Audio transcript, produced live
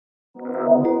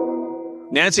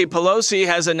Nancy Pelosi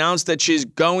has announced that she's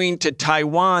going to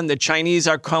Taiwan. The Chinese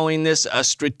are calling this a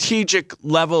strategic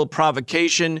level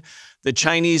provocation. The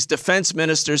Chinese defense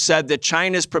minister said that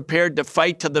China is prepared to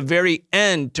fight to the very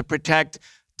end to protect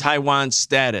Taiwan's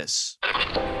status.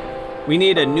 We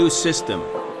need a new system.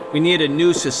 We need a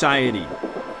new society.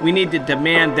 We need to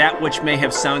demand that which may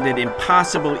have sounded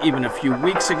impossible even a few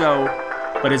weeks ago,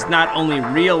 but is not only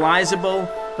realizable,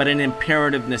 but an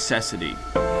imperative necessity.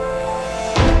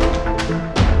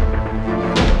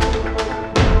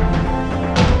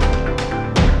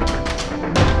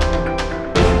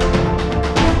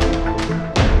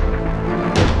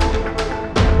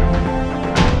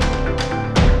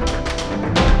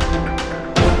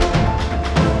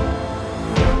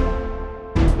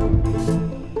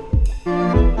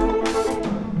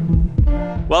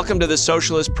 Welcome to the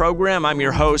Socialist Program. I'm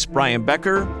your host, Brian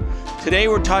Becker. Today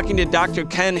we're talking to Dr.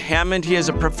 Ken Hammond. He is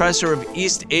a professor of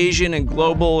East Asian and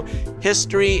Global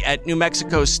History at New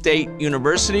Mexico State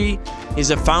University. He's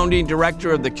a founding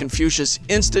director of the Confucius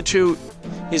Institute.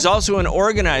 He's also an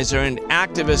organizer and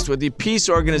activist with the peace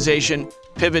organization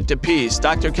Pivot to Peace.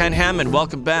 Dr. Ken Hammond,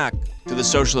 welcome back to the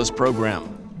Socialist Program.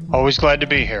 Always glad to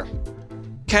be here.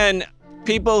 Ken,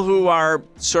 people who are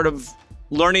sort of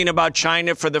learning about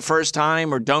China for the first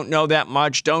time or don't know that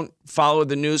much, don't follow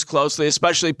the news closely,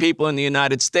 especially people in the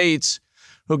United States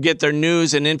who get their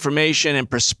news and information and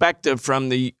perspective from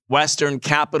the Western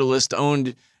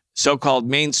capitalist-owned so-called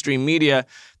mainstream media,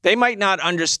 they might not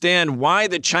understand why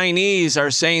the Chinese are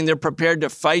saying they're prepared to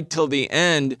fight till the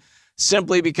end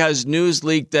simply because news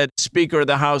leaked that Speaker of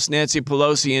the House Nancy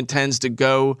Pelosi intends to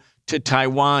go to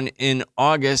Taiwan in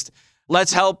August.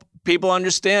 Let's help people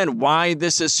understand why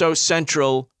this is so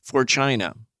central for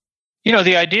China. You know,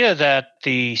 the idea that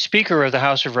the Speaker of the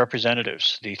House of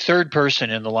Representatives, the third person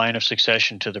in the line of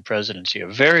succession to the presidency, a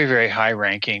very, very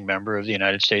high-ranking member of the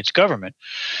United States government,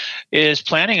 is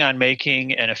planning on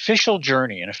making an official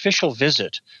journey, an official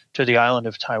visit to the island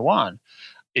of Taiwan.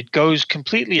 It goes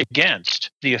completely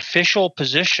against the official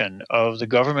position of the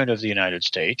government of the United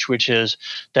States, which is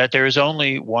that there is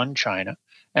only one China,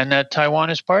 and that Taiwan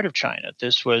is part of China.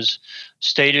 This was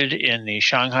stated in the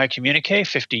Shanghai Communique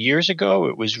 50 years ago.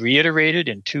 It was reiterated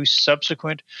in two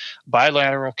subsequent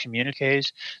bilateral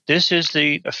communiques. This is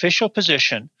the official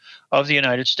position of the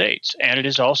United States, and it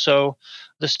is also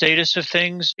the status of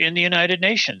things in the United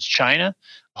Nations. China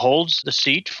holds the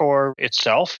seat for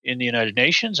itself in the United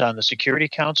Nations on the Security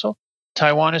Council.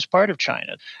 Taiwan is part of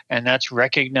China, and that's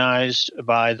recognized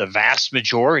by the vast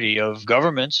majority of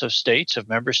governments, of states, of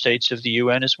member states of the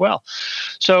UN as well.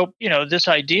 So, you know, this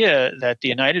idea that the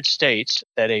United States,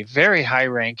 that a very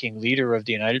high-ranking leader of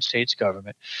the United States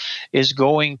government is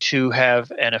going to have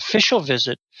an official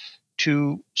visit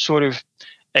to sort of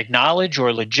acknowledge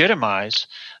or legitimize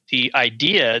the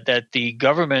idea that the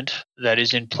government that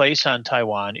is in place on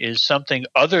Taiwan is something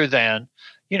other than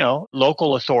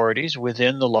local authorities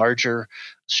within the larger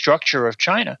structure of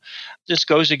China. This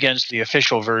goes against the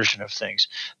official version of things,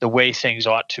 the way things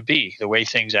ought to be, the way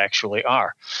things actually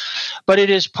are. But it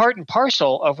is part and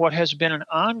parcel of what has been an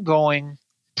ongoing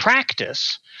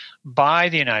practice by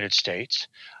the United States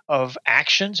of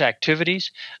actions,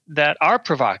 activities that are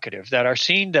provocative, that are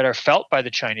seen, that are felt by the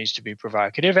Chinese to be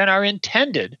provocative, and are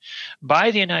intended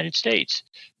by the United States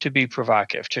to be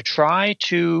provocative, to try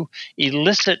to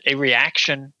elicit a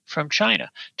reaction from China,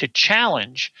 to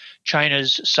challenge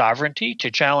China's sovereignty,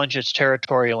 to challenge its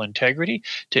territorial integrity,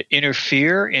 to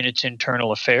interfere in its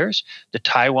internal affairs. The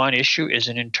Taiwan issue is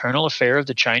an internal affair of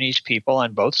the Chinese people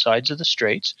on both sides of the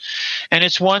straits, and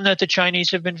it's one that the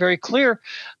Chinese have been very clear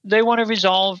they want to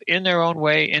resolve in their own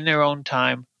way, in their own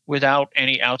time, without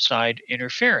any outside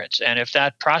interference. And if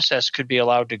that process could be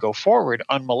allowed to go forward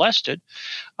unmolested,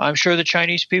 I'm sure the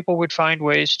Chinese people would find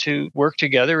ways to work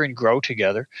together and grow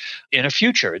together in a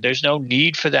future. There's no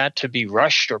need for that to be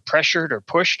rushed or pressured or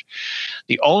pushed.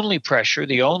 The only pressure,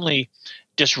 the only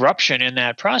disruption in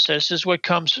that process is what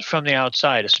comes from the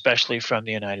outside, especially from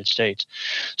the United States.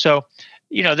 So,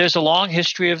 there's a long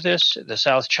history of this, the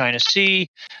South China Sea,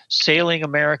 sailing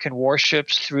American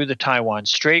warships through the Taiwan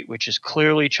Strait, which is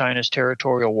clearly China's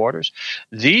territorial waters.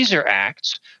 These are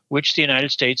acts which the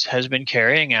United States has been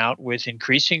carrying out with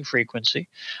increasing frequency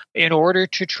in order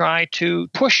to try to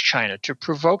push China, to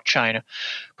provoke China,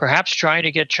 perhaps trying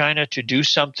to get China to do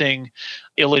something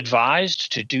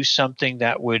ill-advised, to do something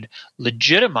that would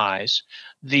legitimize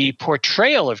the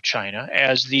portrayal of China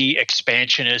as the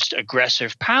expansionist,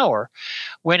 aggressive power,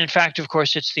 when in fact, of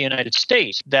course, it's the United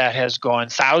States that has gone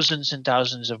thousands and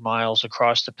thousands of miles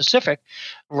across the Pacific,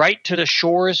 right to the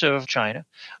shores of China,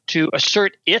 to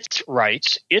assert its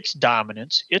rights, its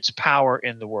dominance, its power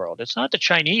in the world. It's not the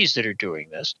Chinese that are doing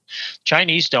this.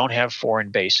 Chinese don't have foreign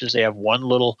bases. They have one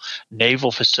little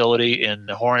naval facility in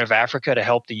the Horn of Africa to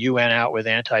help the UN out with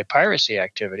anti-piracy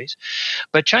activities.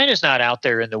 But China's not out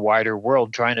there in the wider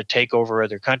world trying to take over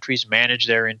other countries, manage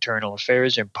their internal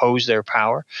affairs, impose their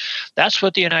power. That's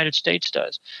what the United States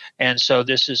does. And so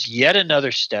this is yet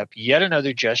another step, yet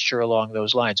another gesture along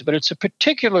those lines. But it's a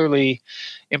particularly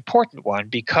important one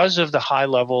because of the high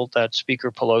level that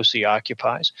Speaker Pelosi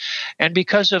occupies and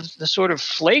because of the sort of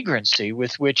flagrancy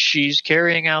with which she's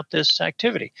carrying out this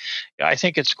activity. I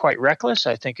think it's quite reckless.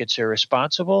 I think it's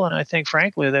irresponsible. And I think,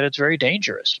 frankly, that it's very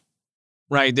dangerous.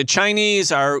 Right. The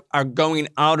Chinese are going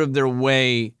out of their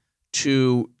way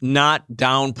to not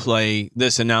downplay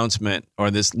this announcement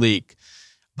or this leak.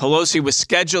 Pelosi was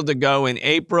scheduled to go in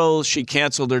April. She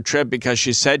canceled her trip because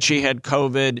she said she had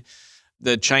COVID.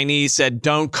 The Chinese said,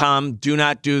 don't come, do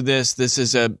not do this. This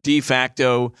is a de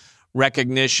facto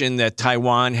recognition that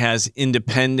Taiwan has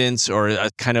independence or a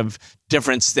kind of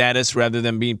different status rather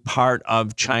than being part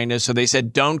of China. So they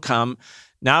said, don't come.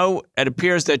 Now it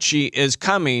appears that she is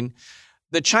coming.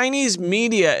 The Chinese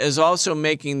media is also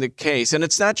making the case, and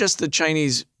it's not just the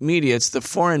Chinese media, it's the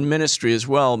foreign ministry as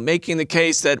well, making the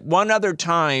case that one other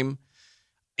time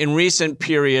in recent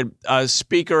period, a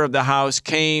Speaker of the House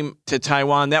came to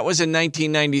Taiwan. That was in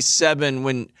 1997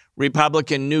 when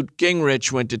Republican Newt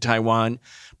Gingrich went to Taiwan.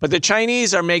 But the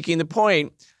Chinese are making the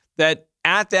point that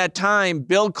at that time,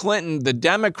 Bill Clinton, the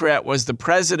Democrat, was the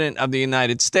president of the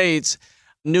United States.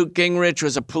 Newt Gingrich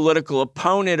was a political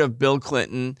opponent of Bill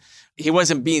Clinton. He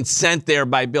wasn't being sent there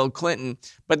by Bill Clinton.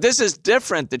 But this is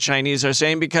different, the Chinese are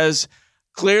saying, because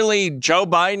clearly Joe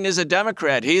Biden is a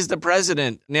Democrat. He's the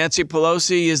president. Nancy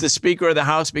Pelosi is the Speaker of the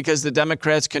House because the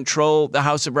Democrats control the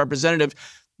House of Representatives.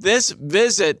 This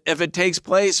visit, if it takes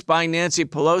place by Nancy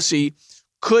Pelosi,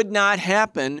 could not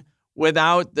happen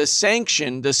without the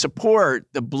sanction, the support,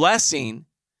 the blessing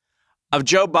of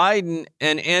Joe Biden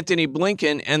and Antony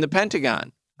Blinken and the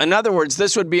Pentagon. In other words,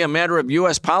 this would be a matter of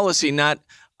U.S. policy, not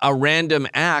a random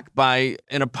act by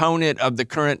an opponent of the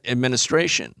current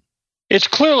administration. It's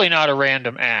clearly not a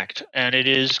random act, and it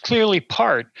is clearly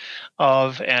part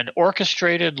of an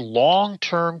orchestrated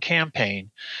long-term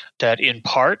campaign that in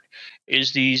part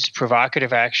is these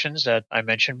provocative actions that I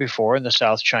mentioned before in the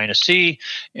South China Sea,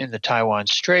 in the Taiwan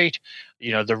Strait,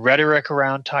 the rhetoric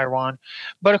around Taiwan.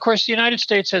 But of course, the United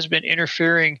States has been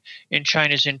interfering in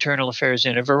China's internal affairs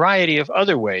in a variety of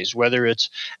other ways, whether it's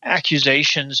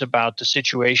accusations about the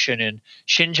situation in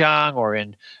Xinjiang or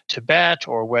in Tibet,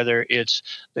 or whether it's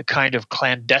the kind of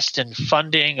clandestine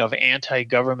funding of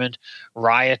anti-government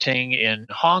rioting in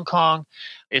Hong Kong.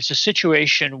 It's a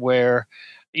situation where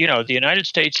the United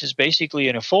States is basically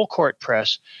in a full court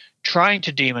press trying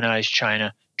to demonize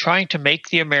China, trying to make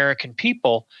the American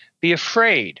people be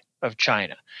afraid of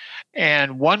China.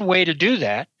 And one way to do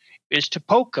that is to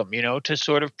poke them, to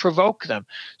sort of provoke them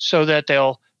so that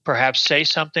they'll perhaps say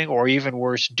something or even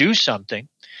worse, do something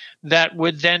that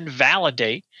would then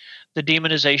validate the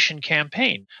demonization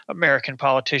campaign. American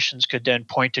politicians could then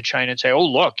point to China and say, oh,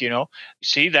 look,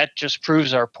 see, that just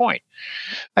proves our point.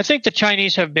 I think the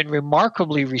Chinese have been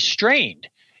remarkably restrained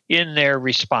in their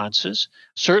responses.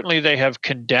 Certainly they have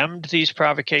condemned these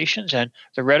provocations, and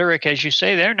the rhetoric, as you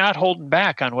say, they're not holding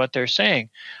back on what they're saying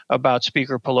about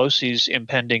Speaker Pelosi's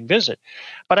impending visit.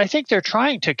 But I think they're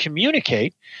trying to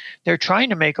communicate. They're trying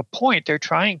to make a point. They're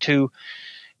trying to,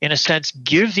 in a sense,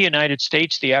 give the United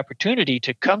States the opportunity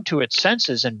to come to its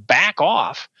senses and back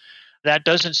off. That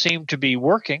doesn't seem to be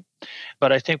working,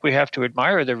 but I think we have to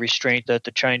admire the restraint that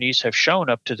the Chinese have shown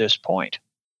up to this point.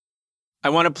 I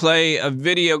want to play a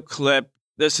video clip.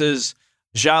 This is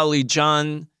Zhao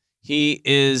Lijian. He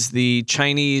is the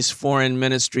Chinese Foreign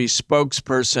Ministry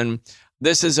spokesperson.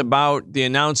 This is about the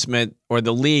announcement or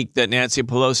the leak that Nancy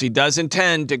Pelosi does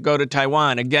intend to go to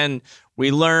Taiwan. Again,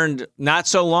 we learned not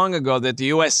so long ago that the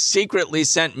U.S. secretly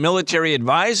sent military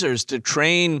advisors to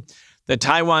train the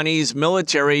Taiwanese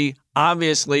military,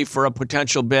 obviously for a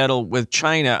potential battle with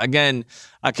China. Again,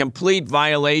 a complete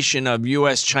violation of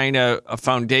U.S.-China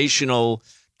foundational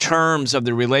terms of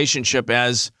the relationship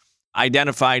as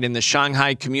identified in the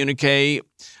Shanghai Communique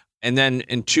and then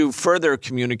in two further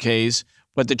communiques,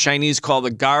 what the Chinese call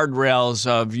the guardrails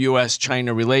of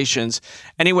U.S.-China relations.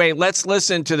 Anyway, let's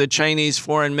listen to the Chinese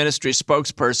Foreign Ministry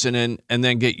spokesperson and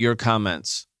then get your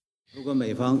comments.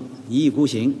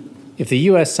 If the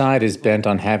U.S. side is bent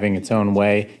on having its own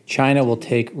way, China will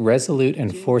take resolute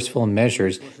and forceful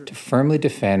measures to firmly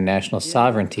defend national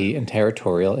sovereignty and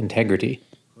territorial integrity.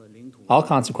 All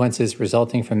consequences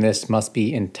resulting from this must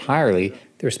be entirely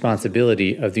the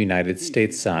responsibility of the United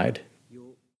States side.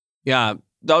 Yeah,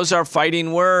 those are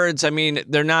fighting words. I mean,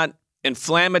 they're not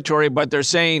inflammatory, but they're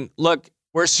saying, look,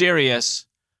 we're serious.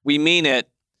 We mean it.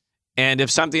 And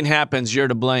if something happens, you're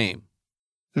to blame.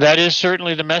 That is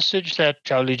certainly the message that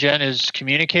Zhao Lijian is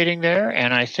communicating there.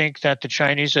 And I think that the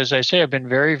Chinese, as I say, have been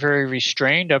very, very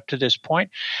restrained up to this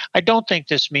point. I don't think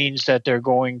this means that they're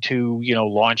going to,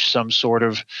 launch some sort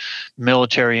of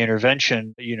military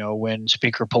intervention, when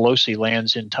Speaker Pelosi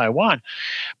lands in Taiwan.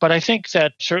 But I think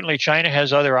that certainly China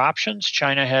has other options.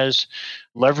 China has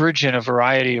leverage in a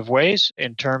variety of ways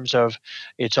in terms of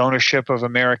its ownership of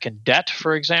American debt,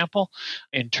 for example,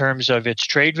 in terms of its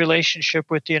trade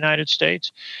relationship with the United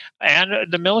States.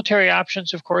 And the military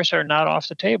options, of course, are not off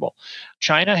the table.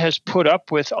 China has put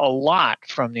up with a lot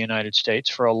from the United States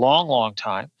for a long, long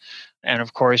time. And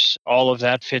of course, all of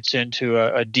that fits into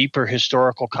a deeper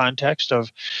historical context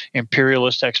of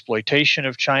imperialist exploitation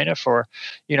of China for,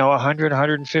 100,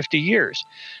 150 years.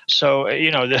 So,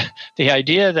 the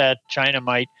idea that China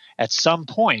might at some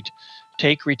point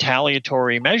take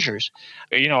retaliatory measures,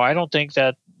 I don't think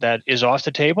that is off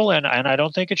the table, and I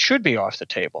don't think it should be off the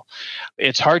table.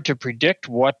 It's hard to predict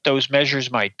what those measures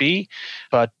might be,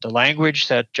 but the language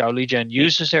that Zhao Lijian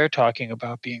uses there, talking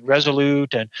about being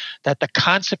resolute and that the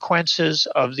consequences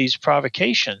of these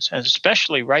provocations, and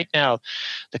especially right now,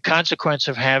 the consequence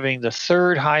of having the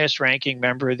third highest ranking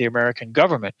member of the American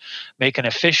government make an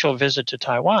official visit to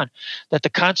Taiwan, that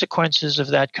the consequences of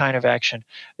that kind of action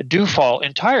do fall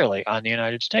entirely on the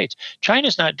United States.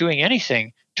 China's not doing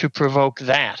anything to provoke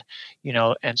that,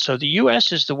 and so the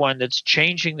U.S. is the one that's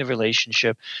changing the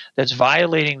relationship, that's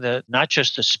violating not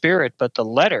just the spirit, but the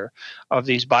letter of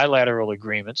these bilateral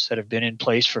agreements that have been in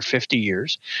place for 50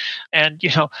 years. And,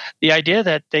 the idea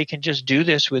that they can just do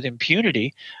this with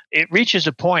impunity, it reaches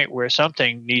a point where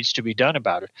something needs to be done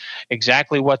about it.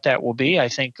 Exactly what that will be, I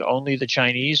think only the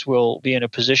Chinese will be in a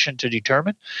position to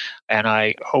determine. And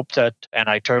I hope that, and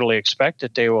I totally expect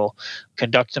that they will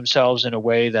conduct themselves in a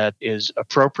way that is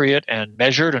appropriate and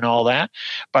measured and all that.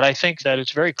 But I think that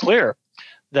it's very clear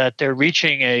that they're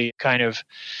reaching a kind of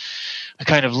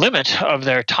limit of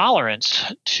their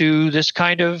tolerance to this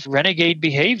kind of renegade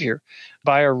behavior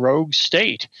by a rogue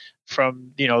state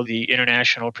from, the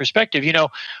international perspective.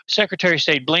 Secretary of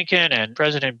State Blinken and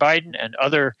President Biden and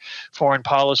other foreign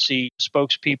policy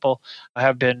spokespeople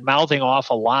have been mouthing off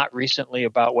a lot recently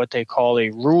about what they call a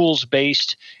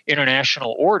rules-based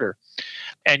international order.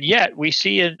 And yet we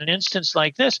see in an instance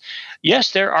like this,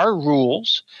 yes, there are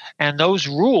rules, and those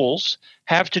rules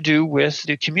have to do with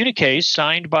the communiques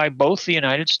signed by both the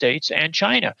United States and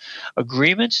China,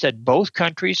 agreements that both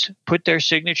countries put their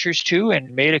signatures to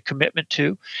and made a commitment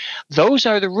to. Those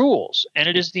are the rules, and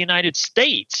it is the United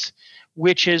States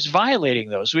which is violating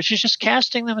those, which is just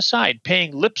casting them aside,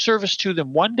 paying lip service to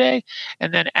them one day,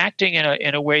 and then acting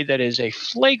in a way that is a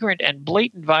flagrant and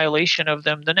blatant violation of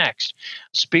them the next.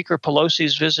 Speaker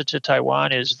Pelosi's visit to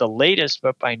Taiwan is the latest,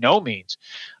 but by no means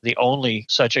the only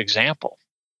such example.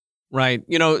 Right.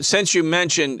 Since you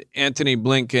mentioned Antony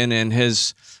Blinken and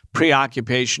his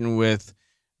preoccupation with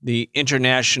the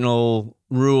international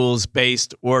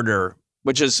rules-based order,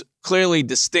 which is clearly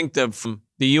distinctive from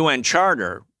the UN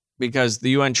Charter, because the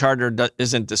UN Charter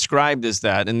isn't described as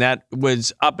that. And that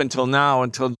was up until now,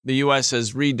 until the U.S.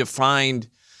 has redefined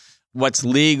what's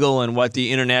legal and what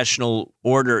the international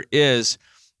order is.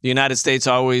 The United States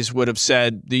always would have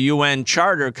said the UN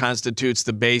Charter constitutes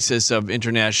the basis of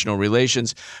international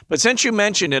relations. But since you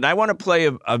mentioned it, I want to play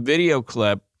a video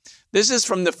clip. This is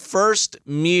from the first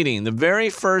meeting, the very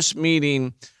first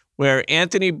meeting where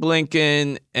Antony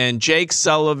Blinken and Jake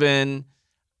Sullivan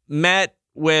met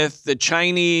with their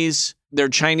Chinese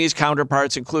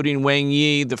counterparts, including Wang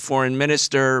Yi, the foreign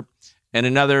minister, and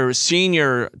another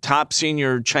top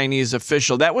senior Chinese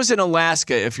official. That was in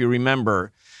Alaska, if you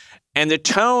remember. And the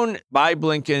tone by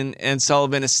Blinken and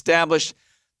Sullivan established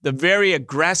the very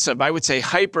aggressive, I would say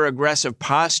hyper-aggressive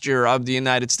posture of the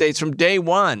United States from day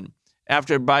one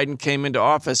after Biden came into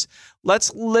office.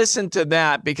 Let's listen to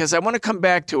that, because I want to come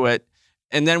back to it,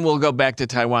 and then we'll go back to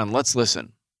Taiwan. Let's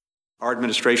listen. Our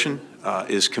administration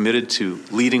is committed to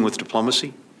leading with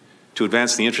diplomacy, to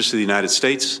advance the interests of the United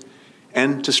States,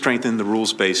 and to strengthen the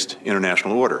rules-based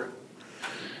international order.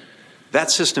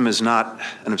 That system is not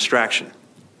an abstraction.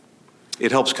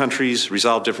 It helps countries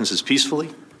resolve differences peacefully,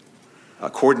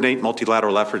 coordinate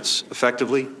multilateral efforts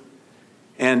effectively,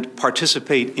 and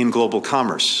participate in global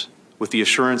commerce with the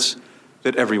assurance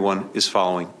that everyone is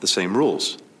following the same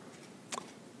rules.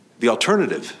 The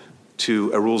alternative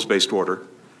to a rules-based order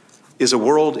is a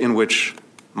world in which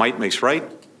might makes right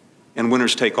and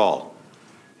winners take all.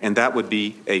 and that would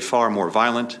be a far more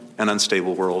violent and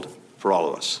unstable world for all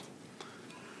of us.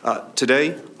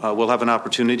 Today, we'll have an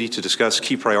opportunity to discuss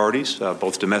key priorities,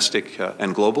 both domestic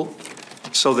and global,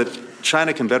 so that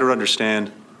China can better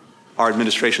understand our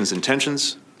administration's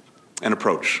intentions and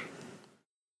approach.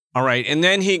 All right. And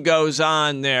then he goes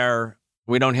on there.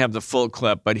 We don't have the full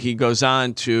clip, but he goes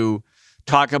on to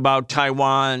talk about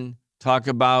Taiwan, talk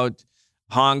about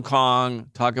Hong Kong,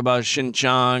 talk about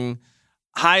Xinjiang,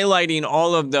 highlighting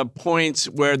all of the points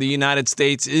where the United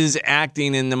States is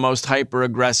acting in the most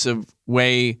hyper-aggressive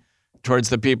way towards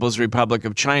the People's Republic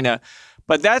of China.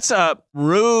 But that's a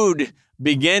rude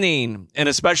beginning, and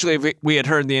especially if we had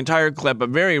heard the entire clip, a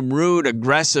very rude,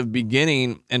 aggressive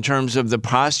beginning in terms of the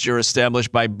posture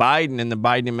established by Biden and the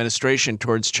Biden administration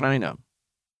towards China.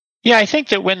 Yeah, I think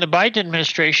that when the Biden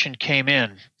administration came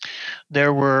in,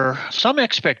 there were some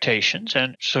expectations,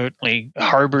 and certainly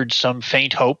harbored some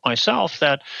faint hope myself,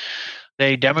 that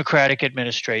a Democratic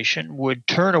administration would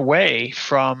turn away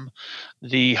from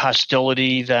the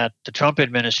hostility that the Trump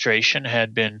administration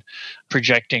had been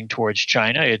projecting towards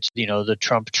China. It's, the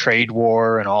Trump trade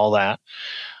war and all that.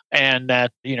 And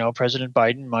that, President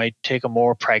Biden might take a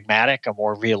more pragmatic, a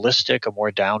more realistic, a more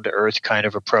down-to-earth kind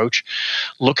of approach,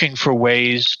 looking for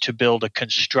ways to build a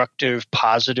constructive,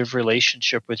 positive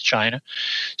relationship with China,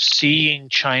 seeing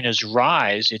China's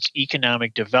rise, its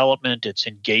economic development, its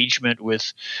engagement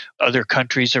with other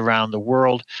countries around the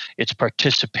world, its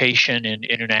participation in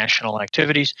international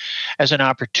activities as an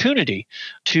opportunity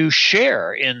to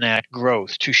share in that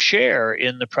growth, to share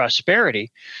in the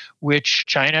prosperity which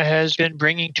China has been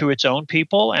bringing to its own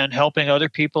people and helping other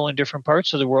people in different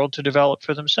parts of the world to develop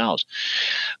for themselves.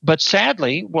 But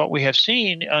sadly, what we have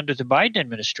seen under the Biden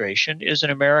administration is an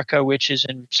America which is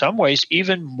in some ways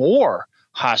even more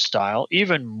hostile,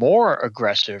 even more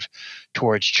aggressive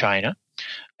towards China.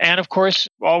 And of course,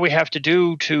 all we have to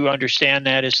do to understand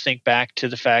that is think back to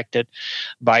the fact that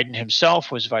Biden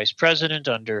himself was vice president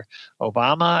under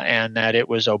Obama, and that it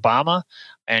was Obama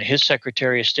and his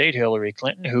Secretary of State, Hillary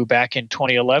Clinton, who back in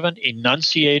 2011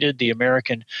 enunciated the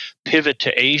American pivot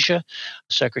to Asia.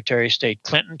 Secretary of State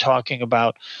Clinton talking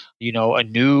about, a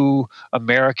new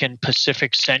American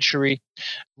Pacific century,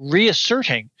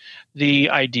 reasserting the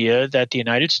idea that the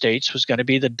United States was going to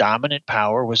be the dominant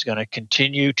power, was going to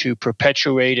continue to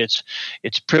perpetuate its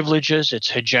privileges, its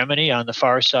hegemony on the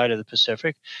far side of the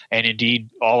Pacific, and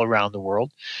indeed all around the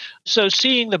world. So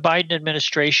seeing the Biden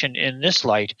administration in this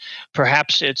light,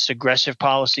 perhaps its aggressive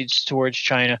policies towards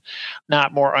China,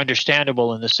 not more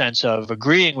understandable in the sense of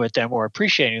agreeing with them or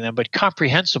appreciating them, but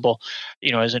comprehensible,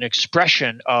 as an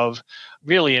expression of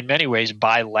really in many ways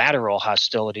bilateral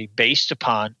hostility based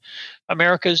upon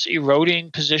America's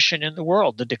eroding position in the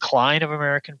world, the decline of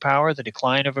American power, the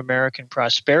decline of American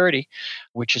prosperity,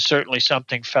 which is certainly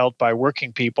something felt by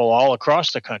working people all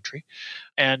across the country.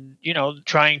 And,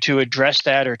 trying to address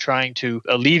that or trying to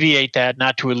alleviate that,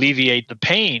 not to alleviate the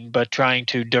pain, but trying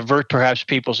to divert perhaps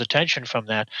people's attention from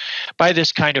that by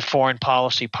this kind of foreign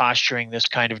policy posturing, this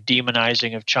kind of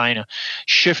demonizing of China,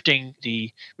 shifting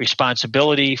the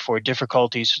responsibility for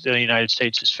difficulties the United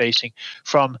States is facing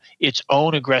from its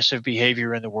own aggressive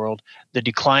behavior in the world, the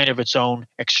decline of its own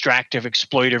extractive,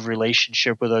 exploitive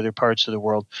relationship with other parts of the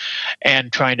world,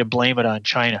 and trying to blame it on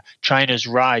China. China's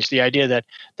rise, the idea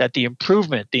that the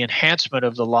improvement, the enhancement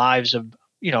of the lives of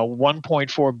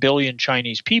 1.4 billion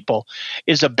Chinese people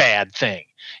is a bad thing.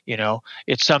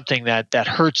 It's something that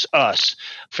hurts us,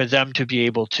 for them to be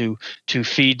able to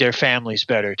feed their families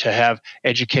better, to have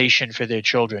education for their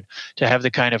children, to have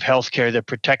the kind of health care that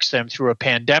protects them through a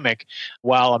pandemic,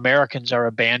 while Americans are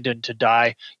abandoned to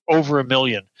die, over 1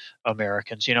 million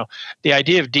Americans. The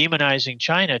idea of demonizing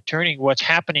China, turning what's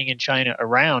happening in China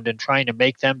around and trying to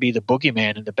make them be the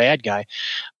boogeyman and the bad guy,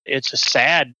 it's a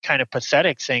sad, kind of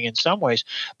pathetic thing in some ways,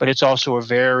 but it's also a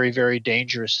very, very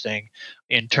dangerous thing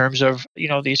in terms of,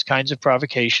 these kinds of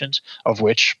provocations, of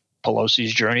which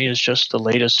Pelosi's journey is just the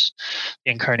latest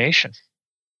incarnation.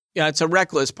 Yeah, it's a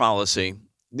reckless policy.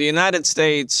 The United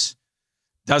States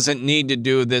doesn't need to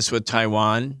do this with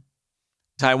Taiwan.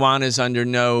 Taiwan is under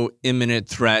no imminent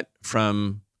threat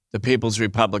from the People's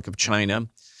Republic of China.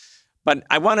 But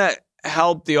I want to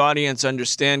help the audience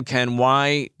understand, Ken,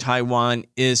 why Taiwan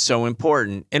is so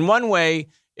important. In one way,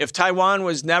 if Taiwan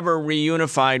was never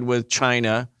reunified with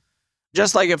China,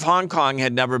 just like if Hong Kong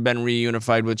had never been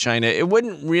reunified with China, it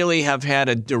wouldn't really have had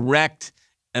a direct,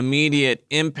 immediate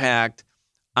impact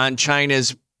on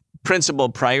China's principal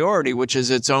priority, which is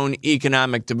its own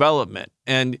economic development.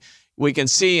 And we can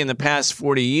see in the past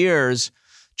 40 years,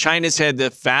 China's had the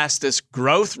fastest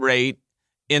growth rate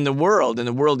in the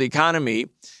world economy.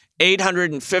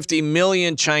 850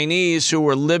 million Chinese who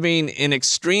were living in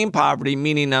extreme poverty,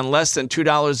 meaning on less than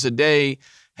 $2 a day,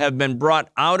 have been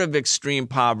brought out of extreme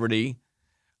poverty.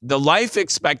 The life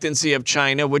expectancy of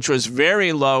China, which was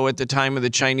very low at the time of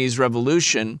the Chinese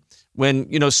Revolution, when,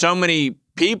 so many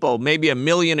people, maybe 1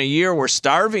 million a year, were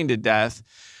starving to death.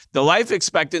 The life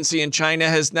expectancy in China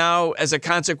has now, as a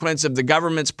consequence of the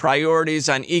government's priorities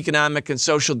on economic and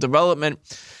social development,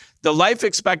 the life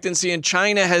expectancy in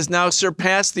China has now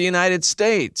surpassed the United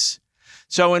States.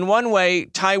 So in one way,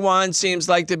 Taiwan seems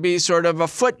like to be sort of a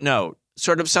footnote,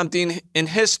 sort of something in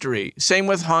history. Same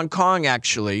with Hong Kong,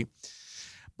 actually.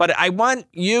 But I want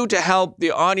you to help the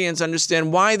audience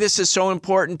understand why this is so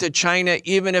important to China,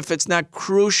 even if it's not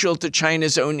crucial to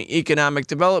China's own economic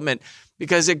development,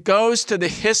 because it goes to the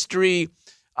history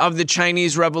of the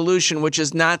Chinese Revolution, which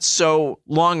is not so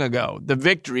long ago, the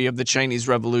victory of the Chinese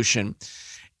Revolution.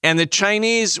 And the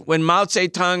Chinese, when Mao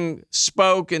Zedong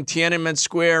spoke in Tiananmen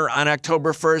Square on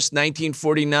October 1st,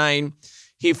 1949,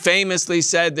 he famously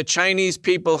said, the Chinese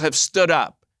people have stood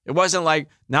up. It wasn't like,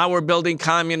 now we're building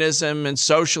communism and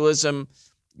socialism.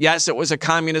 Yes, it was a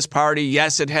communist party.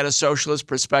 Yes, it had a socialist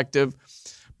perspective.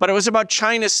 But it was about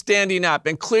China standing up.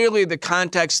 And clearly the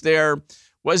context there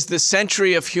was the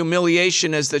century of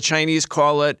humiliation, as the Chinese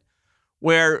call it,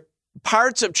 where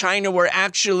parts of China were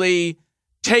actually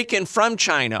taken from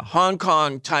China, Hong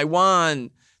Kong, Taiwan,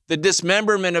 the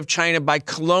dismemberment of China by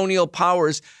colonial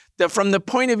powers, that from the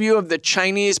point of view of the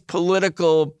Chinese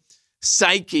political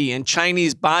psyche and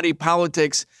Chinese body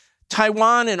politics,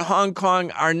 Taiwan and Hong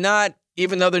Kong are not,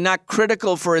 even though they're not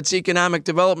critical for its economic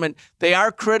development, they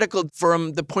are critical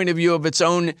from the point of view of its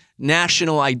own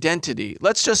national identity.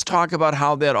 Let's just talk about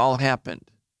how that all happened.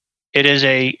 It is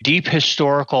a deep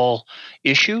historical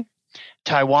issue.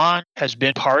 Taiwan has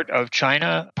been part of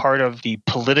China, part of the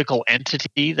political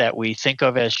entity that we think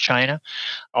of as China,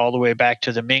 all the way back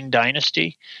to the Ming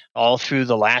Dynasty, all through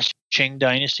the last Qing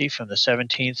Dynasty from the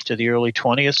 17th to the early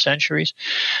 20th centuries.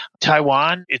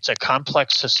 Taiwan, it's a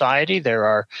complex society. There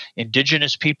are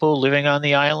indigenous people living on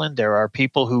the island. There are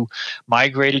people who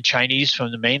migrated, Chinese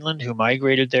from the mainland, who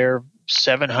migrated there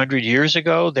 700 years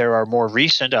ago. There are more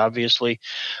recent, obviously,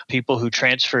 people who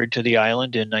transferred to the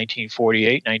island in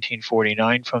 1948,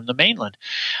 1949 from the mainland.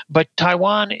 But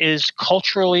Taiwan is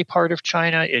culturally part of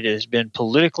China. It has been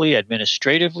politically,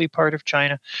 administratively part of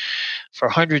China for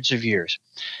hundreds of years.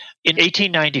 In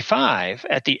 1895,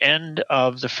 at the end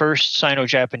of the First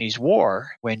Sino-Japanese War,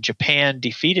 when Japan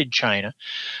defeated China,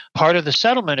 part of the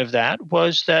settlement of that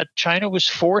was that China was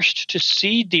forced to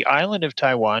cede the island of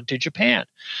Taiwan to Japan.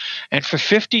 And for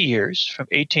 50 years, from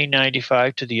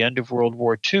 1895 to the end of World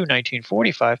War II,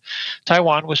 1945,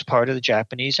 Taiwan was part of the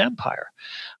Japanese Empire.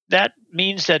 That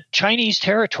means that Chinese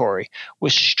territory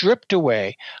was stripped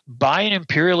away by an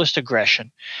imperialist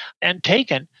aggression and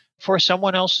taken for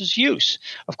someone else's use.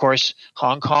 Of course,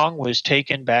 Hong Kong was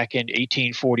taken back in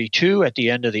 1842 at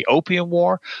the end of the Opium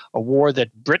War, a war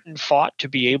that Britain fought to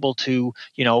be able to,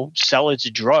 sell its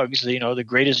drugs. The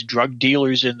greatest drug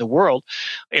dealers in the world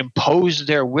imposed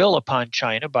their will upon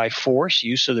China by force,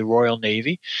 use of the Royal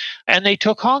Navy, and they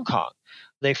took Hong Kong.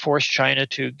 They forced China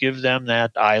to give them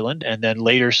that island and then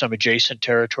later some adjacent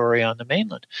territory on the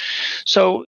mainland.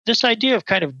 So this idea of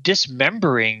kind of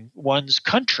dismembering one's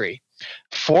country,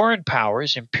 foreign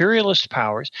powers, imperialist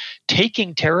powers,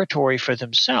 taking territory for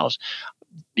themselves,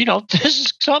 this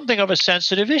is something of a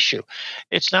sensitive issue.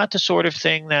 It's not the sort of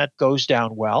thing that goes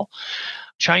down well.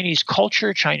 Chinese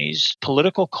culture, Chinese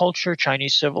political culture,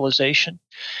 Chinese civilization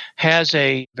has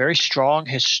a very strong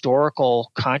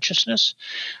historical consciousness.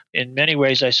 In many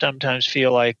ways, I sometimes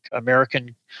feel like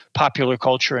American popular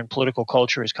culture and political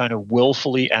culture is kind of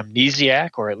willfully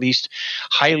amnesiac, or at least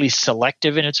highly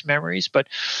selective in its memories. But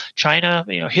China,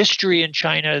 history in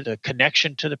China, the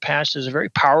connection to the past is a very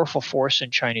powerful force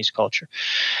in Chinese culture.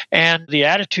 And the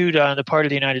attitude on the part of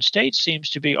the United States seems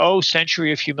to be,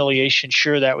 century of humiliation,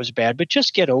 sure, that was bad, but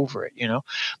just get over it,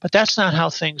 But that's not how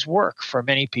things work for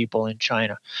many people in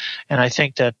China. And I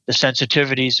think that the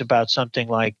sensitivities about something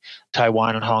like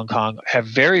Taiwan and Hong Kong have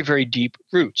very, very deep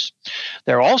roots.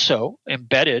 They're also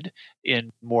embedded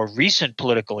in more recent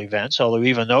political events, although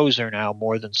even those are now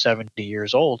more than 70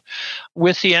 years old,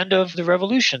 with the end of the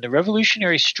revolution. The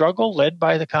revolutionary struggle led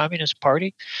by the Communist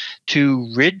Party to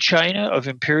rid China of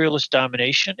imperialist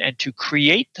domination and to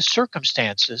create the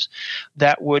circumstances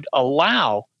that would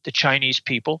allow the Chinese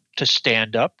people to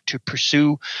stand up, to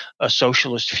pursue a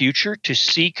socialist future, to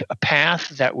seek a path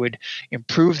that would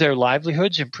improve their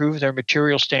livelihoods, improve their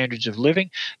material standards of living,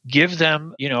 give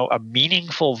them, a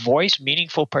meaningful voice,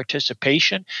 meaningful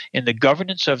participation in the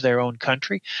governance of their own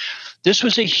country. This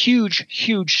was a huge,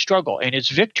 huge struggle, and its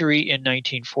victory in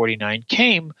 1949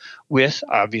 came with,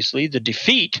 obviously, the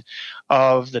defeat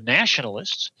of the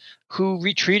nationalists who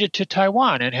retreated to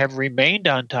Taiwan and have remained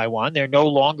on Taiwan. They're no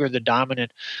longer the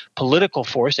dominant political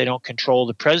force. They don't control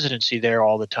the presidency there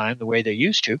all the time the way they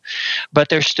used to, but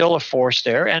there's still a force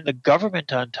there, and the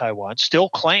government on Taiwan still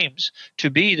claims to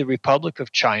be the Republic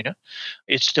of China.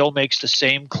 It still makes the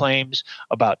same claims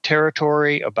about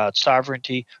territory, about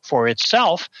sovereignty for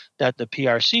itself that the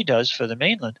PRC does for the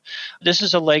mainland. This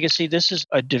is a legacy. This is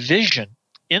a division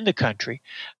in the country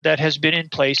that has been in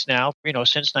place now,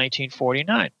 since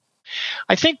 1949.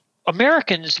 I think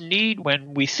Americans need,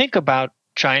 when we think about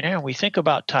China and we think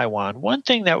about Taiwan, one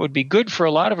thing that would be good for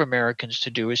a lot of Americans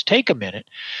to do is take a minute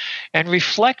and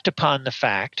reflect upon the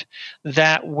fact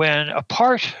that when a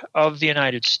part of the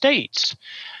United States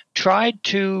tried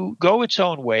to go its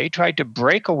own way, tried to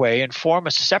break away and form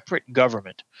a separate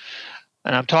government,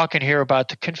 and I'm talking here about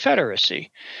the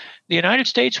Confederacy, the United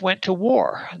States went to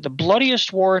war, the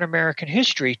bloodiest war in American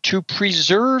history, to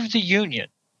preserve the Union.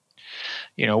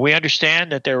 We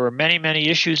understand that there were many, many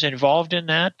issues involved in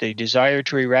that. The desire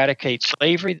to eradicate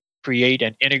slavery, create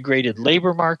an integrated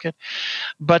labor market.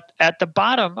 But at the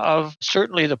bottom of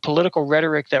certainly the political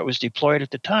rhetoric that was deployed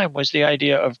at the time was the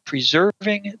idea of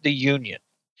preserving the Union.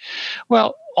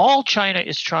 Well, all China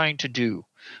is trying to do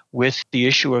with the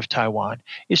issue of Taiwan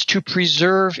is to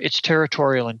preserve its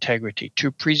territorial integrity, to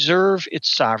preserve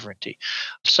its sovereignty.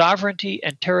 Sovereignty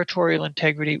and territorial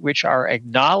integrity, which are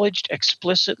acknowledged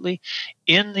explicitly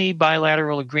in the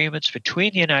bilateral agreements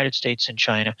between the United States and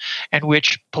China, and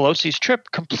which Pelosi's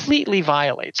trip completely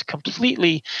violates,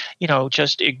 completely,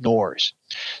 just ignores.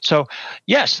 So,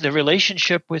 yes, the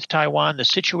relationship with Taiwan, the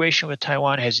situation with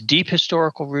Taiwan has deep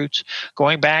historical roots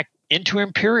going back into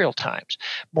imperial times,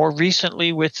 more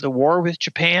recently with the war with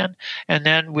Japan, and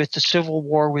then with the civil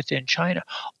war within China.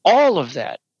 All of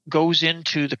that goes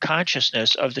into the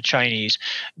consciousness of the Chinese,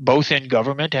 both in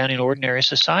government and in ordinary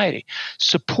society.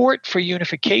 Support for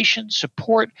unification,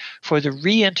 support for the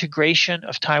reintegration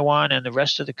of Taiwan and the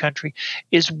rest of the country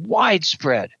is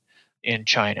widespread in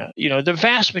China. The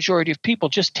vast majority of people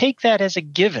just take that as a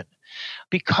given,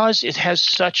 because it has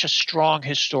such a strong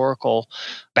historical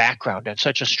background and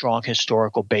such a strong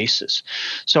historical basis.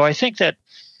 So I think that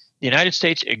the United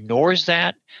States ignores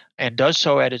that and does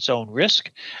so at its own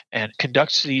risk and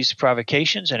conducts these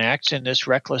provocations and acts in this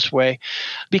reckless way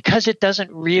because it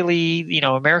doesn't really,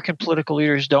 American political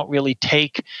leaders don't really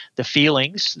take the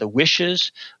feelings, the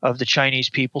wishes of the Chinese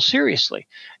people seriously.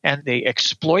 And they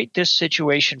exploit this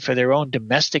situation for their own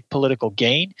domestic political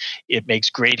gain. It makes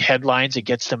great headlines. It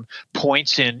gets them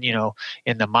points in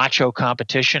the macho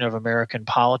competition of American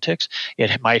politics.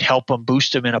 It might help them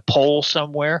boost them in a poll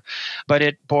somewhere. But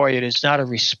it is not a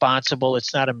responsible,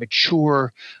 it's not a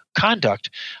mature conduct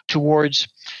towards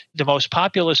the most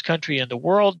populous country in the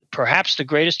world, perhaps the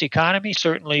greatest economy,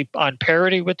 certainly on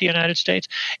parity with the United States.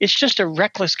 It's just a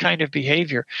reckless kind of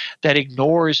behavior that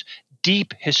ignores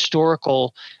deep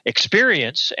historical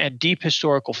experience and deep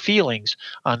historical feelings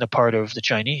on the part of the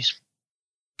Chinese.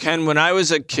 Ken, when I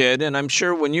was a kid, and I'm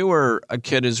sure when you were a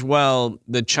kid as well,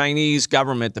 the Chinese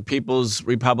government, the People's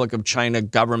Republic of China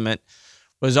government,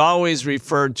 was always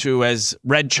referred to as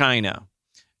Red China,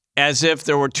 as if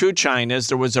there were two Chinas.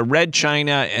 There was a Red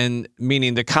China, and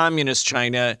meaning the communist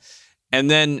China, and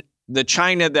then the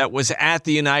China that was at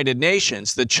the United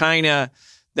Nations, the China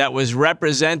that was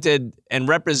represented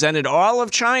all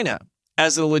of China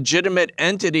as a legitimate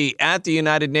entity at the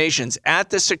United Nations, at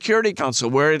the Security Council,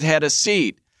 where it had a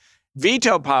seat.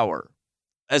 Veto power,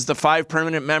 as the 5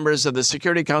 permanent members of the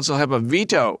Security Council have a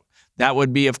veto. That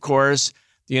would be, of course,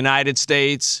 the United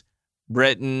States,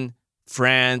 Britain,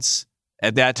 France,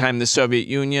 at that time the Soviet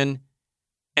Union,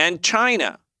 and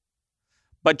China.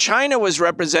 But China was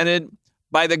represented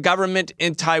by the government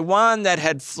in Taiwan that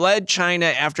had fled China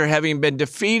after having been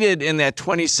defeated in that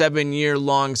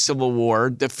 27-year-long civil war,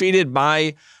 defeated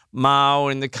by Mao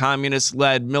and the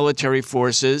communist-led military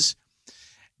forces.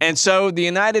 And so the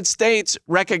United States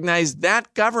recognized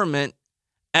that government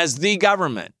as the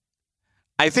government.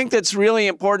 I think that's really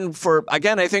important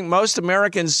I think most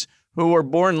Americans who were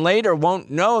born later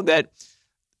won't know that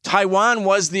Taiwan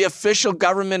was the official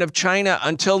government of China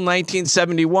until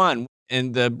 1971.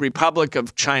 And the Republic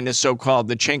of China, so-called,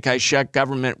 the Chiang Kai-shek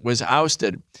government was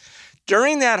ousted.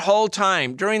 during that whole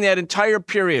time, during that entire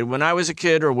period, when I was a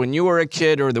kid or when you were a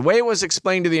kid, or the way it was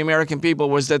explained to the American people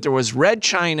was that there was Red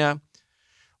China,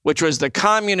 which was the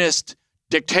communist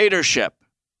dictatorship.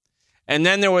 And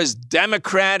then there was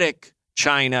Democratic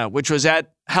China, which was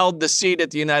held the seat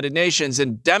at the United Nations.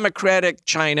 And Democratic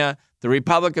China, the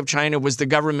Republic of China, was the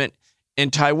government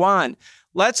in Taiwan.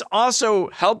 Let's also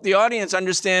help the audience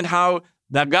understand how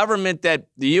the government that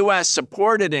the U.S.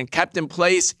 supported and kept in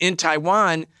place in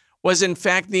Taiwan was in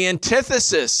fact the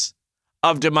antithesis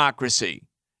of democracy.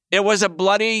 It was a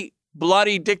bloody,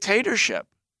 bloody dictatorship.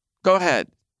 Go ahead.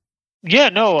 Yeah,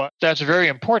 no, that's very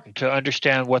important to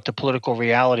understand what the political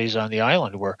realities on the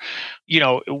island were.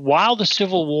 While the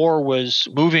Civil War was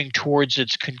moving towards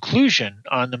its conclusion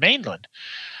on the mainland,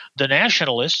 the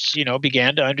nationalists,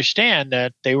 began to understand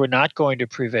that they were not going to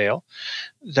prevail,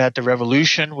 that the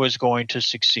revolution was going to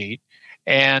succeed,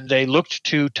 and they looked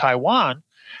to Taiwan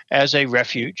as a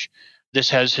refuge. This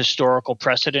has historical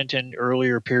precedent in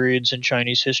earlier periods in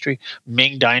Chinese history.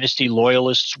 Ming Dynasty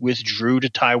loyalists withdrew to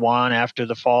Taiwan after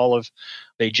the fall of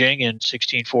Beijing in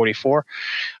 1644.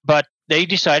 But they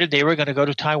decided they were going to go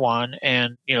to Taiwan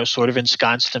and, sort of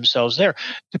ensconce themselves there.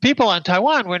 The people on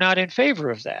Taiwan were not in favor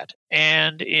of that.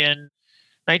 And in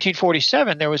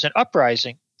 1947, there was an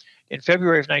uprising in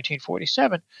February of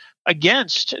 1947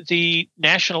 against the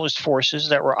nationalist forces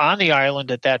that were on the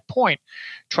island at that point,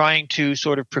 trying to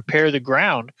sort of prepare the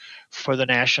ground for the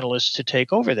nationalists to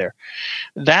take over there.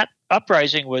 That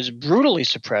uprising was brutally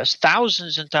suppressed,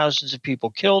 thousands and thousands of people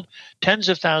killed, tens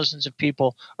of thousands of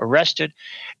people arrested,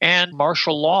 and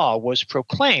martial law was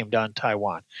proclaimed on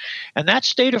Taiwan. And that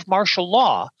state of martial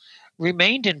law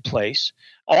remained in place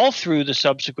all through the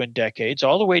subsequent decades,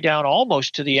 all the way down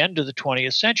almost to the end of the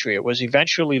 20th century. It was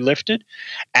eventually lifted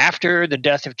after the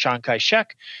death of Chiang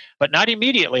Kai-shek, but not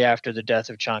immediately after the death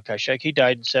of Chiang Kai-shek. He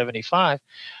died in 1975.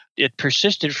 It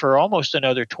persisted for almost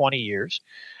another 20 years.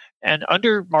 And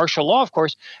under martial law, of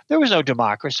course, there was no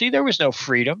democracy. There was no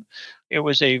freedom. It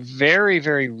was a very,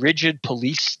 very rigid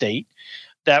police state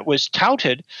that was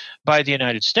touted by the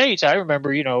United States. I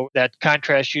remember, that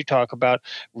contrast you talk about,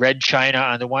 Red China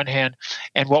on the one hand,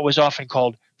 and what was often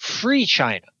called Free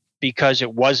China, because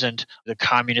it wasn't the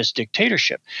communist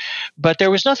dictatorship. But there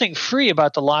was nothing free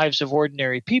about the lives of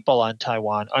ordinary people on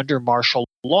Taiwan under martial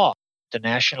law. The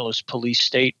nationalist police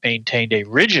state maintained a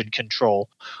rigid control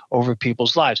over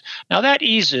people's lives. Now, that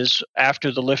eases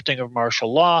after the lifting of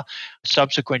martial law,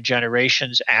 subsequent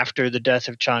generations after the death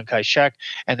of Chiang Kai-shek,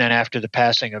 and then after the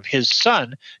passing of his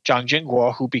son, Jiang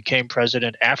Jingguo, who became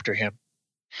president after him.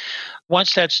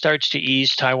 Once that starts to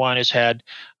ease, Taiwan has had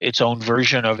its own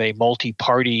version of a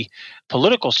multi-party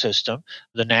political system,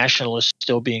 the nationalists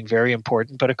still being very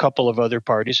important, but a couple of other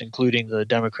parties, including the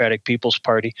Democratic People's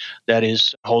Party, that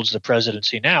holds the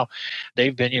presidency now.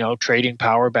 They've been, trading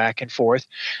power back and forth.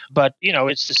 But,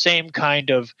 it's the same kind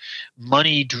of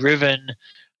money-driven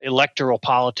electoral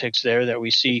politics there that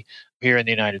we see here in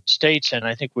the United States, and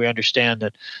I think we understand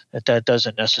that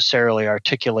doesn't necessarily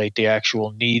articulate the actual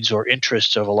needs or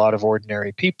interests of a lot of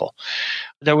ordinary people.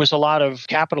 There was a lot of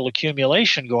capital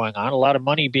accumulation going on, a lot of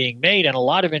money being made, and a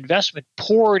lot of investment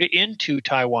poured into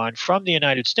Taiwan from the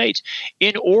United States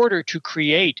in order to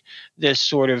create this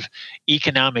sort of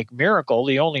economic miracle.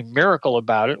 The only miracle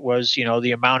about it was,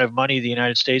 the amount of money the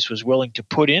United States was willing to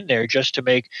put in there just to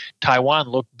make Taiwan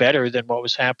look better than what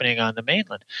was happening on the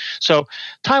mainland. So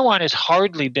Taiwan has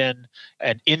hardly been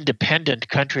an independent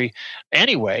country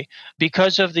anyway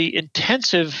because of the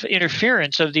intensive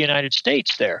interference of the United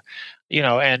States there.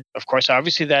 And of course,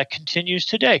 obviously that continues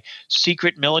today.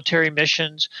 Secret military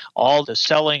missions, all the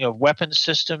selling of weapons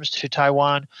systems to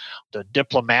Taiwan, the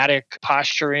diplomatic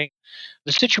posturing.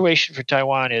 The situation for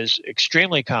Taiwan is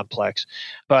extremely complex,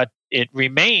 but it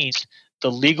remains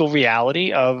the legal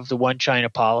reality of the One China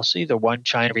policy, the One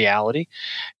China reality.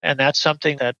 And that's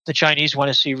something that the Chinese want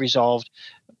to see resolved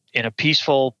in a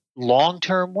peaceful,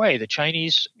 long-term way. The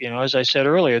Chinese, as I said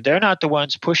earlier, they're not the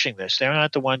ones pushing this. They're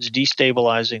not the ones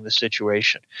destabilizing the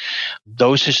situation.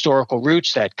 Those historical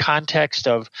roots, that context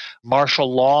of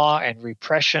martial law and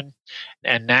repression,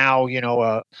 and now,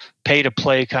 a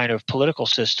pay-to-play kind of political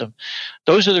system,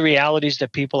 those are the realities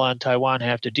that people on Taiwan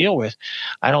have to deal with.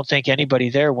 I don't think anybody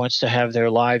there wants to have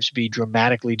their lives be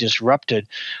dramatically disrupted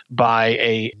by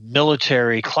a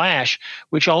military clash,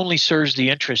 which only serves the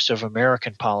interests of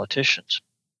American politicians.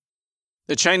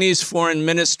 The Chinese Foreign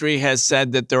Ministry has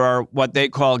said that there are what they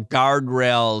call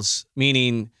guardrails,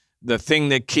 meaning the thing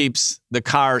that keeps the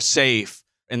car safe,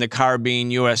 and the car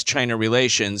being U.S.-China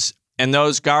relations. And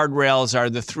those guardrails are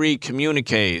the 3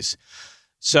 communiques.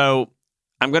 So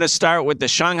I'm going to start with the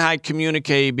Shanghai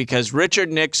Communique because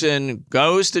Richard Nixon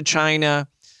goes to China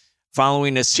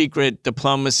following a secret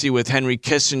diplomacy with Henry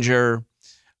Kissinger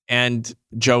and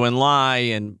Zhou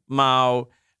Enlai and Mao.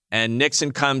 And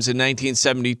Nixon comes in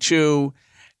 1972,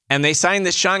 and they sign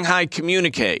the Shanghai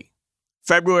Communique.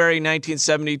 February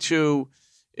 1972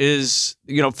 is,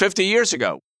 50 years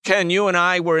ago. Ken, you and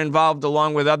I were involved,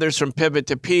 along with others from Pivot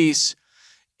to Peace,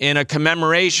 in a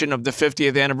commemoration of the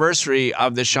 50th anniversary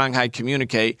of the Shanghai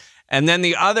Communique. And then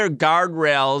the other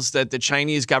guardrails that the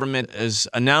Chinese government is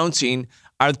announcing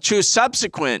are two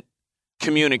subsequent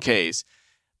communiques.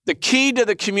 The key to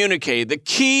the communique, the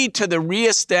key to the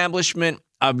reestablishment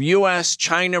of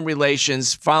U.S.-China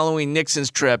relations following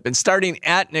Nixon's trip and starting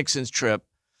at Nixon's trip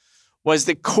was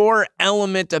the core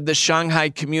element of the Shanghai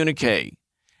Communique.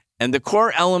 And the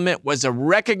core element was a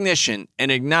recognition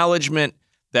and acknowledgement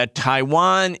that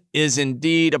Taiwan is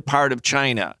indeed a part of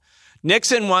China.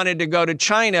 Nixon wanted to go to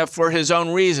China for his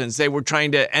own reasons. They were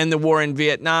trying to end the war in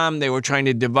Vietnam. They were trying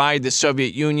to divide the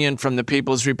Soviet Union from the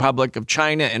People's Republic of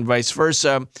China and vice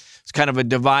versa. It's kind of a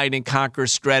divide and conquer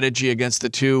strategy against the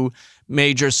two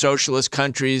major socialist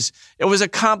countries. It was a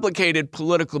complicated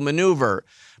political maneuver.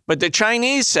 But the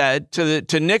Chinese said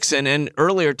to Nixon and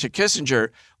earlier to Kissinger,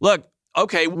 look,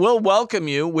 okay, we'll welcome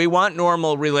you. We want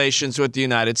normal relations with the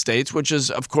United States, which is,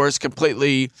 of course,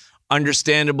 completely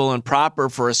understandable and proper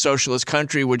for a socialist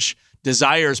country which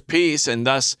desires peace and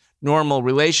thus normal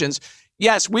relations.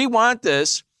 Yes, we want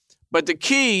this, but the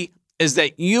key is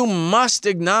that you must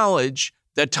acknowledge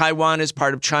that Taiwan is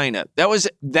part of China. That was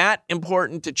that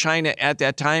important to China at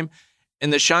that time,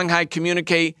 and the Shanghai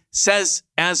Communique says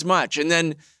as much. And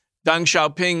then Deng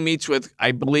Xiaoping meets with,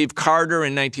 I believe, Carter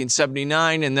in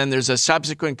 1979, and then there's a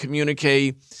subsequent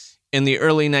communique in the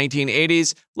early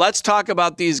 1980s. Let's talk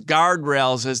about these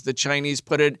guardrails, as the Chinese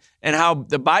put it, and how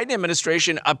the Biden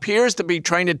administration appears to be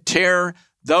trying to tear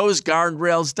those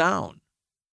guardrails down.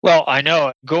 Well, I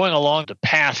know going along the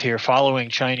path here, following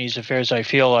Chinese affairs, I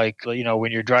feel like,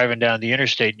 when you're driving down the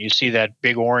interstate and you see that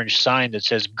big orange sign that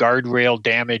says guardrail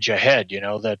damage ahead,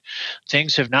 that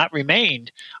things have not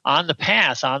remained on the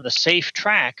path, on the safe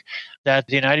track that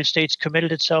the United States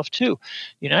committed itself to.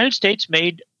 The United States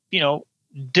made,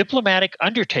 diplomatic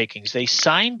undertakings. They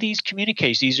signed these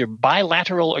communiques. These are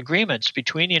bilateral agreements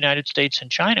between the United States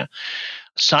and China,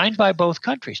 signed by both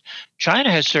countries. China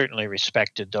has certainly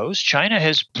respected those. China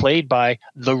has played by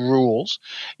the rules.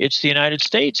 It's the United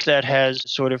States that has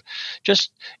sort of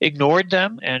just ignored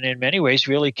them and in many ways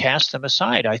really cast them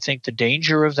aside. I think the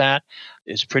danger of that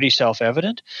is pretty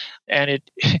self-evident, and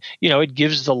it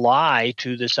gives the lie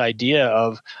to this idea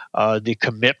of the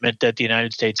commitment that the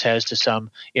United States has to some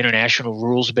international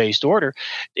rules-based order.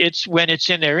 It's when it's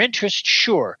in their interest,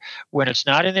 sure. When it's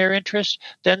not in their interest,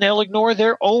 then they'll ignore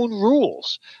their own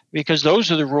rules, because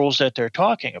those are the rules that they're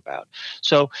talking about.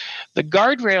 So the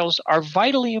guardrails are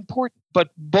vitally important, but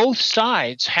both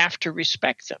sides have to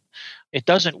respect them. It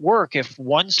doesn't work if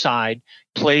one side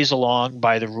plays along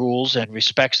by the rules and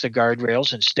respects the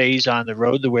guardrails and stays on the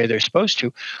road the way they're supposed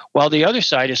to, while the other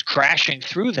side is crashing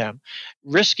through them,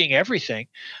 risking everything,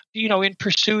 in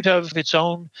pursuit of its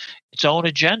own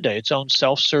agenda, its own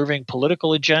self-serving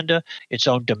political agenda, its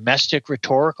own domestic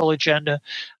rhetorical agenda.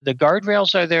 The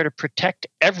guardrails are there to protect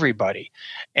everybody,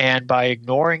 and by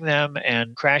ignoring them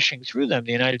and crashing through them,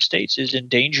 the United States is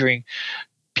endangering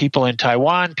people in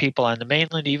Taiwan, people on the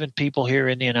mainland, even people here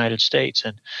in the United States.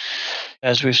 And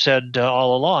as we've said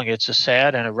all along, it's a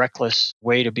sad and a reckless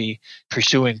way to be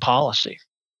pursuing policy.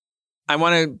 I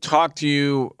want to talk to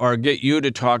you, or get you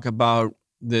to talk about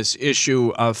this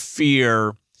issue of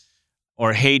fear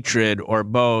or hatred or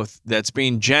both that's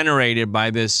being generated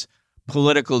by this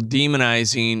political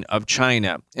demonizing of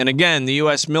China. And again, the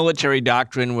U.S. military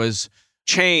doctrine was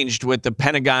changed with the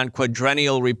Pentagon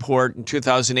Quadrennial Report in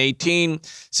 2018,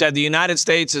 said the United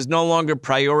States is no longer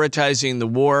prioritizing the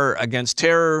war against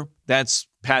terror. That's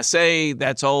passé,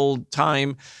 that's old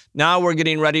time. Now we're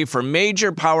getting ready for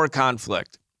major power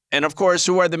conflict. And of course,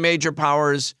 who are the major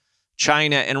powers?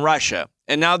 China and Russia.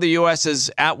 And now the U.S.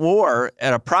 is at war,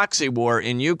 at a proxy war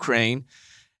in Ukraine,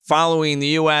 following the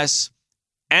U.S.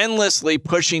 endlessly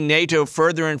pushing NATO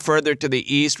further and further to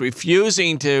the east,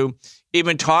 refusing to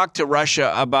even talk to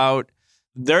Russia about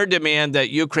their demand that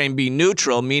Ukraine be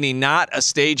neutral, meaning not a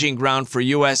staging ground for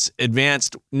U.S.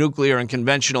 advanced nuclear and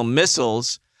conventional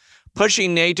missiles,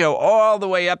 pushing NATO all the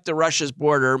way up to Russia's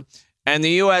border. And the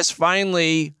U.S.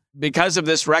 finally, because of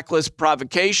this reckless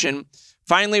provocation,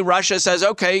 finally Russia says,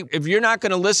 okay, if you're not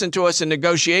going to listen to us in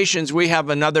negotiations, we have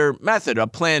another method, a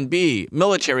plan B,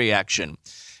 military action.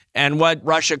 And what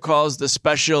Russia calls the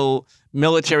special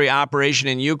military operation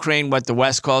in Ukraine, what the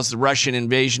West calls the Russian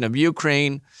invasion of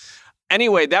Ukraine.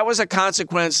 Anyway, that was a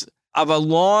consequence of a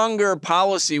longer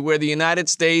policy where the United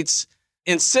States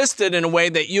insisted in a way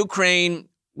that Ukraine,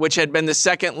 which had been the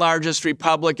second largest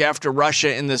republic after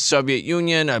Russia in the Soviet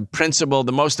Union, a principal,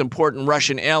 the most important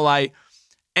Russian ally,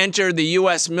 entered the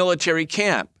U.S. military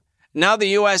camp. Now the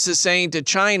U.S. is saying to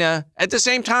China, at the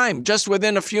same time, just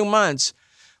within a few months,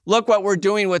 look what we're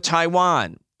doing with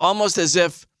Taiwan, almost as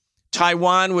if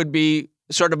Taiwan would be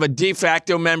sort of a de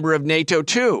facto member of NATO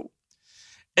too.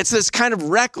 It's this kind of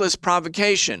reckless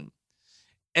provocation.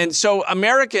 And so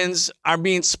Americans are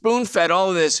being spoon-fed all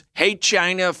of this, hate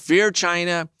China, fear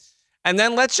China. And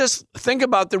then let's just think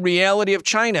about the reality of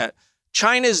China.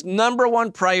 China's number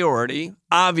one priority,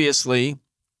 obviously,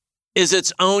 is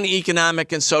its own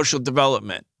economic and social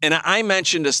development. And I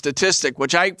mentioned a statistic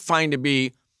which I find to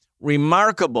be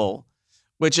remarkable,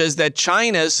 which is that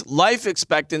China's life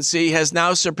expectancy has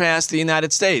now surpassed the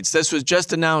United States. This was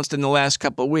just announced in the last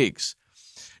couple of weeks.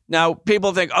 Now,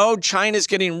 people think, oh, China's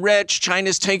getting rich,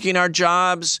 China's taking our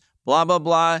jobs, blah, blah,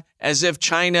 blah, as if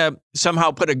China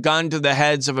somehow put a gun to the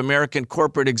heads of American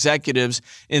corporate executives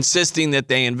insisting that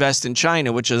they invest in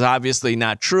China, which is obviously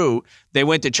not true. They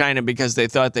went to China because they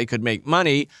thought they could make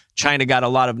money. China got a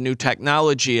lot of new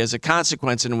technology as a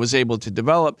consequence and was able to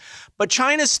develop. But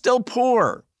China's still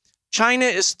poor. China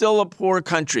is still a poor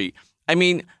country. I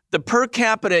mean, the per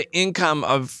capita income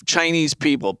of Chinese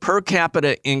people, per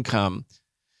capita income,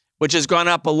 which has gone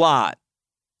up a lot,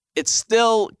 it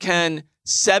still can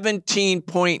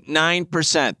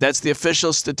 17.9%. That's the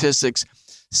official statistics.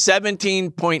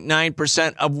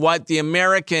 17.9% of what the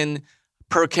American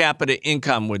per capita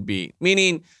income would be,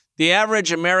 meaning the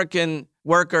average American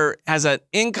worker has an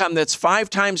income that's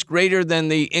 5 times greater than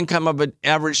the income of an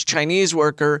average Chinese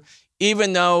worker,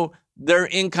 even though their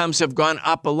incomes have gone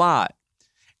up a lot.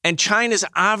 And China's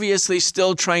obviously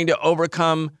still trying to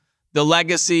overcome the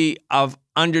legacy of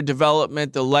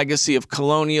underdevelopment, the legacy of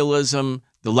colonialism,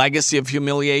 the legacy of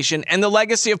humiliation, and the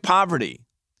legacy of poverty.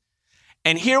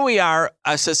 And here we are,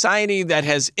 a society that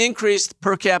has increased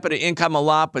per capita income a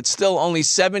lot, but still only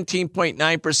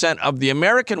 17.9% of the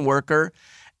American worker.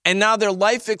 And now their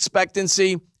life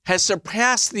expectancy has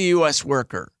surpassed the U.S.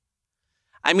 worker.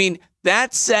 I mean,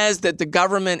 that says that the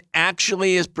government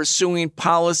actually is pursuing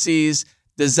policies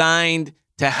designed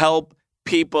to help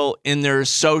people in their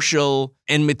social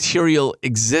and material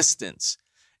existence.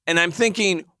 And I'm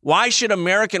thinking, why should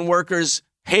American workers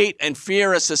hate and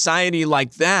fear a society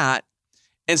like that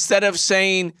instead of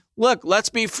saying, look, let's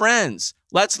be friends.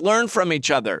 Let's learn from each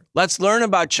other. Let's learn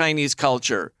about Chinese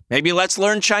culture. Maybe let's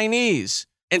learn Chinese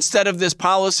instead of this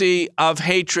policy of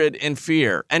hatred and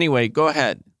fear. Anyway, go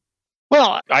ahead.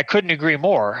 Well, I couldn't agree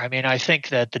more. I mean, I think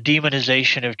that the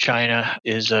demonization of China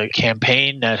is a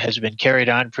campaign that has been carried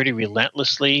on pretty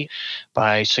relentlessly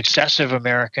by successive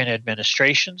American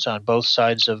administrations on both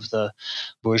sides of the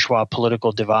bourgeois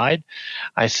political divide.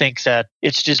 I think that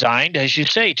it's designed, as you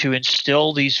say, to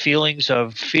instill these feelings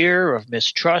of fear, of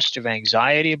mistrust, of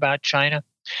anxiety about China.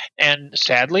 And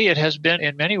sadly, it has been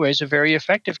in many ways a very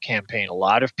effective campaign. A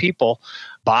lot of people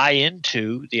buy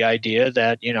into the idea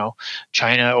that,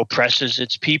 China oppresses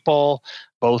its people,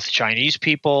 both Chinese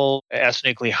people,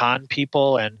 ethnically Han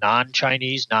people, and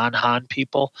non-Chinese, non-Han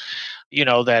people,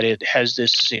 that it has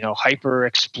this, hyper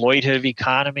exploitive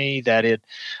economy, that it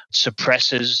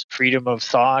suppresses freedom of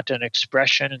thought and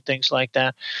expression and things like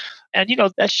that. And,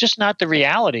 that's just not the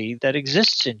reality that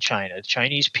exists in China.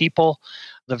 Chinese people,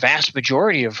 the vast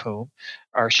majority of whom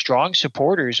are strong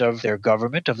supporters of their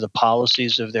government, of the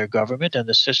policies of their government and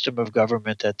the system of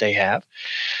government that they have.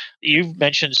 You've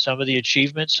mentioned some of the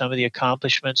achievements, some of the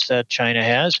accomplishments that China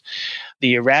has.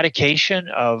 The eradication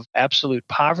of absolute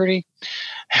poverty,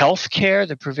 healthcare,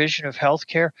 the provision of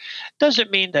healthcare.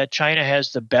 Doesn't mean that China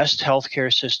has the best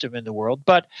healthcare system in the world,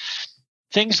 but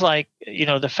things like,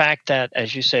 the fact that,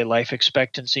 as you say, life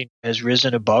expectancy has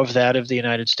risen above that of the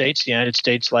United States. The United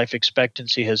States life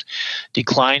expectancy has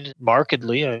declined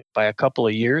markedly by a couple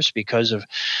of years because of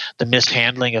the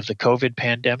mishandling of the COVID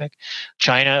pandemic.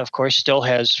 China, of course, still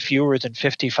has fewer than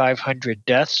 5,500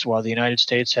 deaths, while the United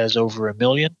States has over 1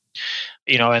 million.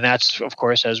 And that's, of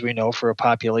course, as we know, for a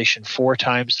population 4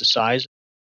 times the size.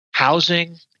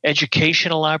 Housing,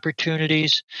 educational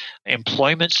opportunities,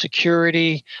 employment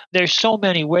security. There's so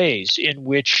many ways in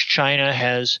which China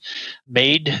has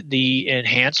made the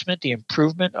enhancement, the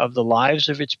improvement of the lives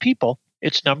of its people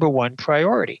its number one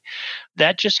priority.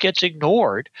 That just gets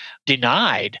ignored,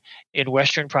 denied in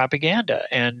Western propaganda.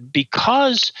 And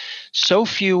because so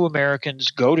few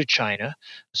Americans go to China,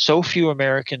 so few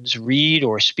Americans read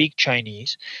or speak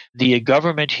Chinese, the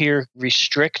government here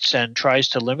restricts and tries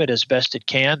to limit as best it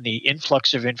can the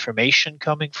influx of information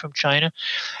coming from China,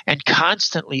 and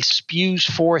constantly spews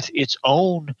forth its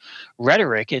own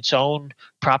rhetoric, its own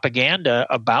propaganda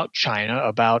about China,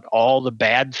 about all the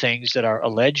bad things that are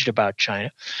alleged about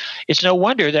China. It's no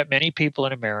wonder that many people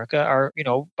in America are,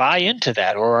 buy into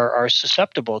that or are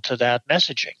susceptible to that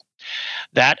messaging.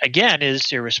 That, again,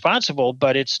 is irresponsible,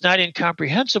 but it's not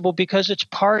incomprehensible because it's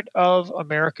part of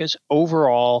America's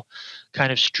overall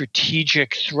kind of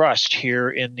strategic thrust here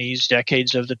in these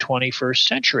decades of the 21st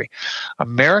century.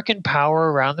 American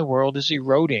power around the world is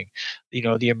eroding.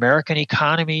 The American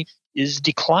economy is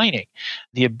declining.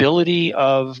 The ability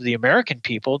of the American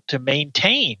people to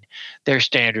maintain their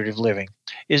standard of living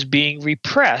is being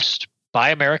repressed by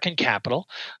American capital.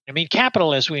 I mean,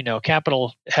 capital, as we know,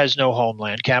 capital has no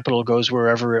homeland. Capital goes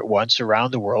wherever it wants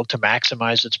around the world to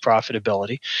maximize its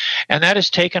profitability. And that has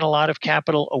taken a lot of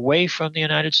capital away from the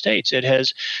United States. It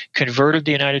has converted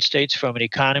the United States from an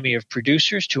economy of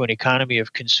producers to an economy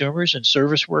of consumers and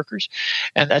service workers.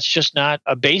 And that's just not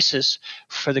a basis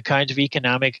for the kinds of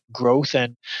economic growth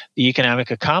and the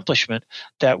economic accomplishment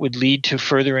that would lead to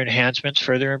further enhancements,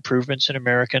 further improvements in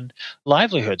American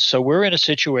livelihoods. So we're in a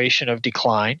situation of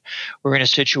decline. We're in a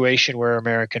situation where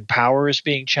American power is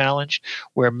being challenged,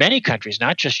 where many countries,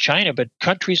 not just China, but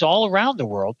countries all around the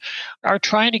world, are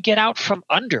trying to get out from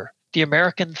under the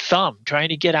American thumb, trying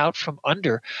to get out from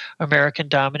under American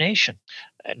domination.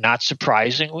 Not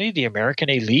surprisingly, the American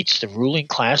elites, the ruling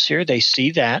class here, they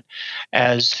see that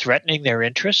as threatening their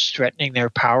interests, threatening their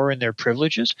power and their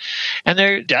privileges, and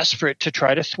they're desperate to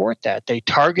try to thwart that. They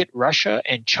target Russia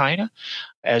and China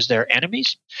as their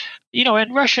enemies.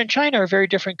 And Russia and China are very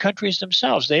different countries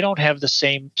themselves. They don't have the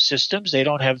same systems. They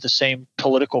don't have the same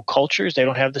political cultures. They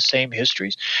don't have the same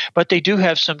histories. But they do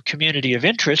have some community of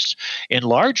interests, in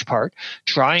large part,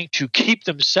 trying to keep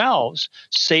themselves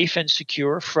safe and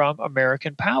secure from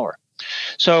American power.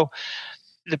 So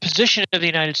the position of the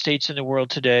United States in the world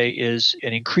today is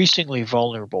an increasingly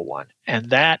vulnerable one. And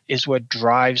that is what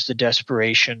drives the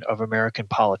desperation of American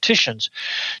politicians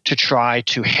to try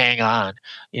to hang on,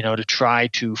 to try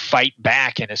to fight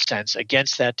back, in a sense,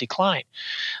 against that decline.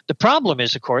 The problem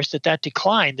is, of course, that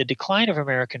decline, the decline of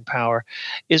American power,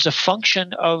 is a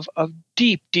function of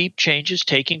deep, deep changes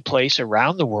taking place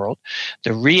around the world, the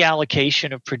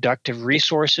reallocation of productive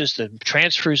resources, the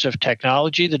transfers of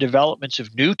technology, the developments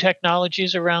of new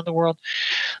technologies around the world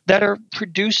that are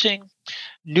producing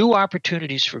new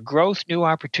opportunities for growth, new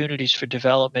opportunities for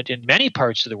development in many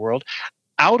parts of the world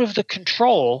out of the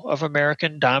control of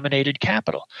American-dominated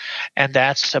capital. And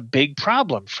that's a big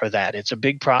problem for that. It's a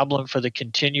big problem for the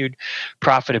continued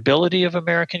profitability of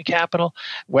American capital,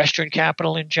 Western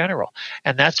capital in general.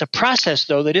 And that's a process,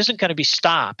 though, that isn't going to be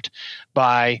stopped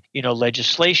by,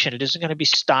 legislation. It isn't going to be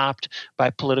stopped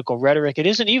by political rhetoric. It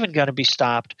isn't even going to be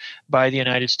stopped by the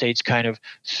United States kind of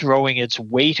throwing its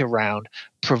weight around,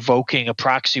 provoking a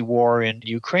proxy war in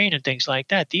Ukraine and things like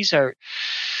that. These are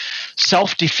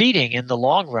self-defeating in the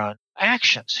long run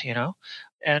actions,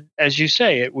 And as you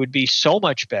say, it would be so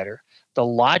much better. The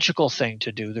logical thing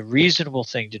to do, the reasonable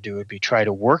thing to do would be try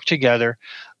to work together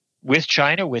with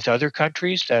China, with other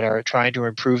countries that are trying to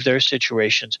improve their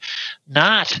situations,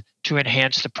 not to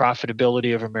enhance the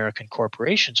profitability of American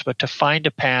corporations, but to find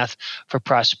a path for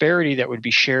prosperity that would be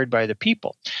shared by the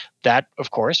people. That, of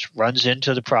course, runs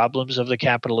into the problems of the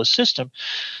capitalist system.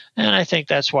 And I think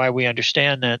that's why we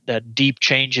understand that deep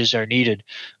changes are needed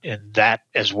in that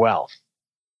as well.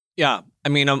 Yeah. I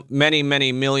mean, many,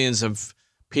 many millions of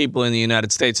people in the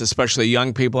United States, especially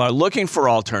young people, are looking for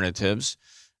alternatives.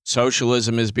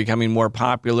 Socialism is becoming more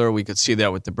popular. We could see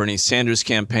that with the Bernie Sanders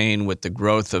campaign, with the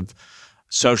growth of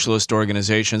socialist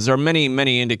organizations. There are many,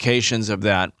 many indications of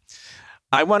that.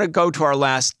 I want to go to our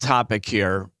last topic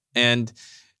here. And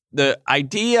the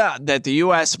idea that the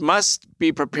U.S. must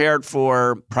be prepared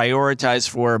for, prioritize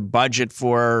for, budget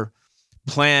for,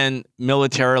 plan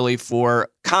militarily for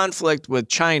conflict with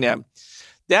China,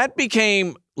 that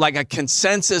became like a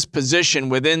consensus position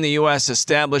within the U.S.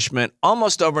 establishment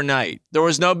almost overnight. There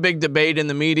was no big debate in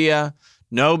the media,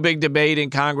 no big debate in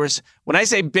Congress. When I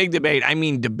say big debate, I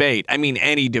mean debate. I mean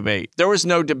any debate. There was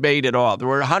no debate at all. There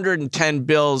were 110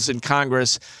 bills in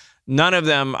Congress. None of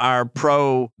them are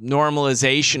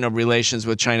pro-normalization of relations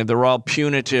with China. They're all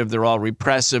punitive. They're all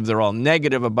repressive. They're all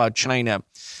negative about China.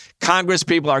 Congress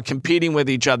people are competing with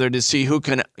each other to see who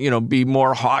can, be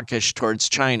more hawkish towards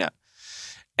China.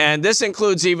 And this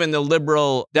includes even the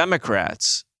liberal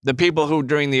Democrats. the people who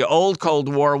during the old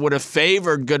Cold War would have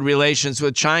favored good relations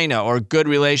with China or good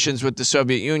relations with the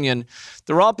Soviet Union,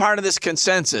 they're all part of this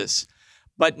consensus.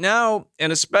 But now,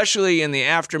 and especially in the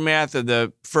aftermath of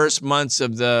the first months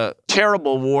of the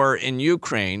terrible war in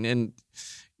Ukraine and,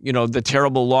 the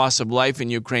terrible loss of life in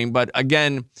Ukraine. But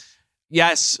again,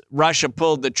 yes, Russia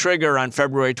pulled the trigger on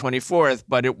February 24th,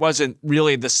 but it wasn't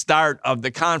really the start of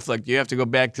the conflict. You have to go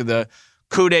back to the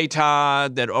coup d'etat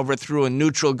that overthrew a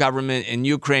neutral government in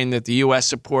Ukraine that the U.S.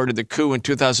 supported, the coup in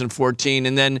 2014,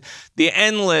 and then the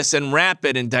endless and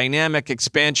rapid and dynamic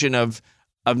expansion of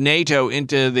NATO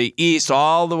into the east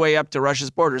all the way up to Russia's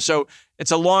border. So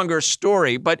it's a longer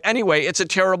story. But anyway, it's a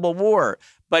terrible war.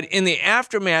 But in the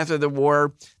aftermath of the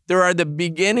war, there are the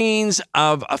beginnings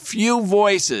of a few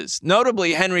voices,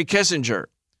 notably Henry Kissinger,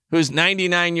 who's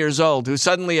 99 years old, who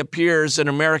suddenly appears in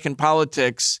American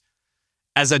politics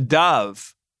as a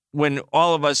dove when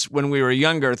all of us, when we were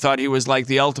younger, thought he was like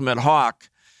the ultimate hawk.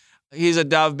 He's a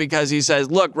dove because he says,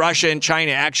 look, Russia and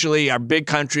China actually are big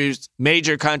countries,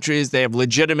 major countries. They have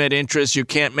legitimate interests. You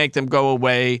can't make them go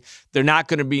away. They're not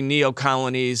going to be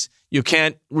neo-colonies. You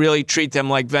can't really treat them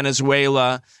like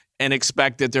Venezuela and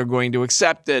expect that they're going to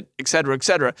accept it, et cetera, et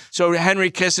cetera. So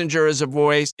Henry Kissinger is a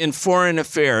voice in Foreign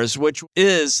Affairs, which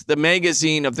is the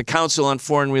magazine of the Council on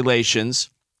Foreign Relations.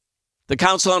 The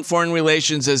Council on Foreign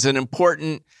Relations is an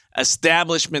important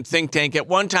establishment think tank. At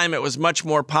one time, it was much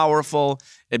more powerful.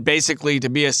 It basically, to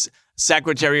be a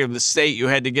secretary of the state, you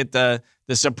had to get the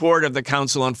support of the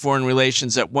Council on Foreign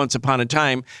Relations at once upon a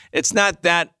time. It's not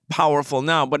that powerful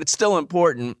now, but it's still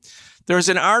important. There's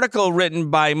an article written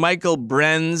by Michael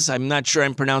Brenz, I'm not sure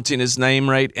I'm pronouncing his name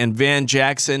right, and Van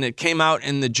Jackson. It came out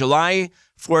in the July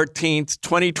 14th,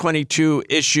 2022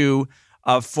 issue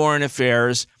of Foreign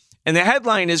Affairs. And the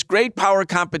headline is, Great Power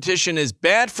Competition is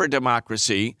Bad for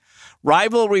Democracy.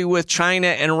 Rivalry with China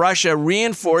and Russia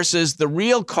reinforces the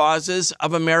real causes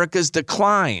of America's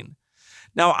decline.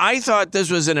 Now, I thought this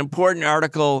was an important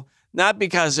article, not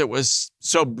because it was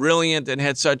so brilliant and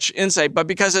had such insight, but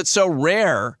because it's so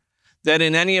rare that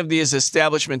in any of these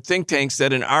establishment think tanks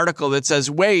that an article that says,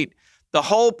 wait, the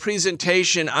whole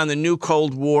presentation on the new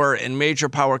Cold War and major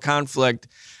power conflict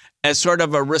as sort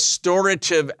of a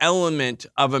restorative element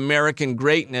of American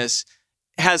greatness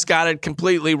has got it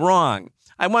completely wrong.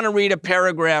 I want to read a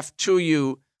paragraph to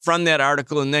you from that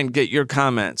article and then get your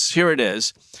comments. Here it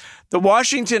is. The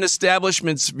Washington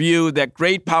establishment's view that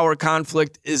great power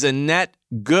conflict is a net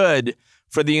good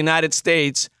for the United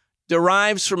States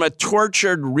derives from a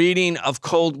tortured reading of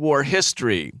Cold War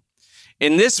history.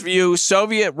 In this view,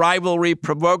 Soviet rivalry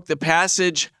provoked the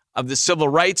passage of the Civil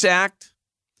Rights Act,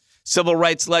 civil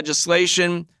rights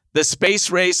legislation. The space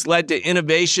race led to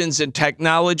innovations in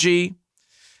technology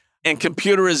and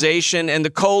computerization, and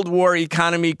the Cold War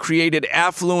economy created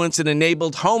affluence and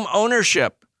enabled home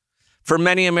ownership for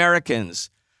many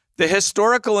Americans. The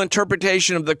historical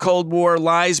interpretation of the Cold War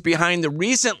lies behind the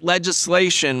recent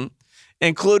legislation,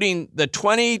 including the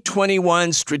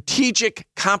 2021 Strategic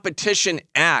Competition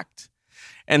Act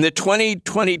and the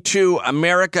 2022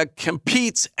 America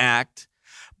Competes Act,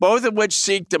 both of which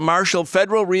seek to marshal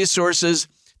federal resources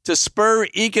to spur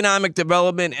economic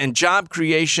development and job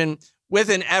creation with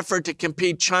an effort to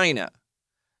compete China.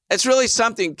 It's really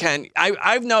something, Ken.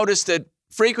 I've noticed it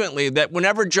frequently that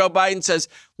whenever Joe Biden says,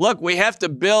 look, we have to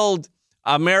rebuild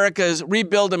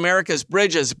America's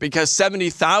bridges because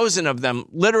 70,000 of them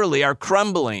literally are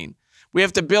crumbling. We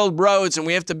have to build roads and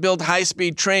we have to build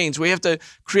high-speed trains. We have to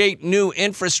create new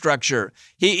infrastructure.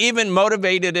 He even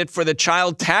motivated it for the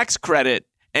child tax credit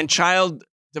and child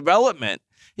development.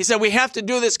 He said, we have to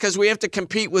do this because we have to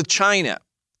compete with China.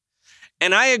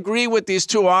 And I agree with these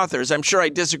two authors. I'm sure I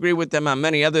disagree with them on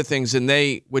many other things, and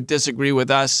they would disagree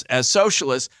with us as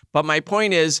socialists. But my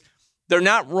point is, they're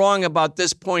not wrong about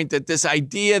this point, that this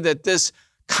idea that this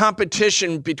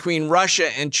competition between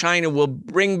Russia and China will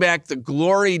bring back the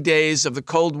glory days of the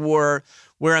Cold War,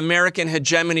 where American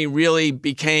hegemony really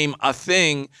became a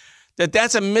thing,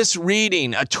 that's a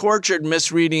misreading, a tortured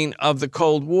misreading of the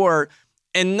Cold War.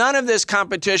 And none of this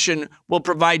competition will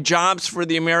provide jobs for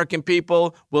the American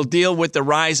people, will deal with the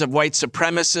rise of white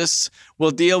supremacists,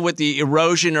 will deal with the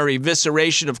erosion or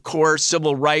evisceration of core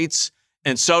civil rights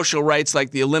and social rights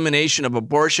like the elimination of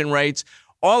abortion rights.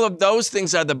 All of those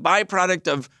things are the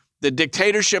byproduct of the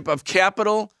dictatorship of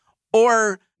capital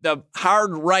or the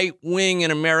hard right wing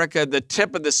in America, the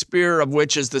tip of the spear of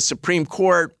which is the Supreme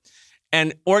Court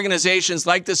and organizations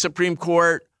like the Supreme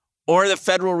Court or the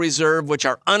Federal Reserve, which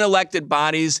are unelected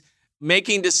bodies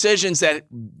making decisions that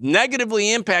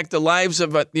negatively impact the lives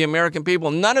of the American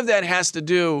people. None of that has to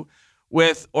do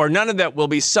with, or none of that will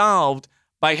be solved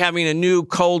by having a new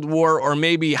Cold War or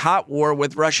maybe hot war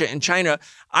with Russia and China.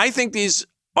 I think these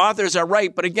authors are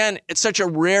right. But again, it's such a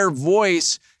rare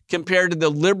voice compared to the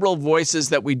liberal voices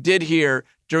that we did hear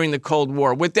during the Cold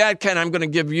War. With that, Ken, I'm going to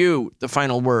give you the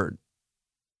final word.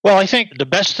 Well, I think the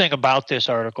best thing about this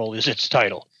article is its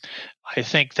title. I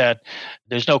think that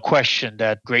there's no question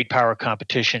that great power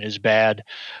competition is bad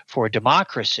for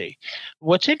democracy.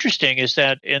 What's interesting is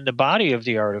that in the body of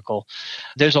the article,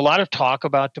 there's a lot of talk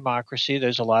about democracy.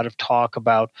 There's a lot of talk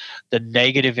about the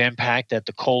negative impact that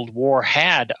the Cold War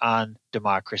had on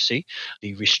democracy,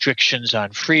 the restrictions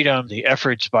on freedom, the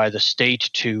efforts by the state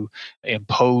to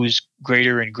impose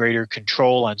greater and greater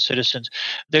control on citizens.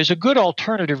 There's a good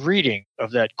alternative reading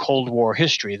of that Cold War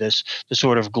history, the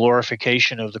sort of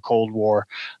glorification of the Cold War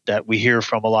that we hear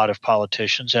from a lot of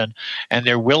politicians, and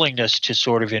their willingness to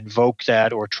sort of invoke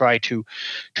that or try to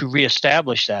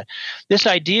reestablish that. This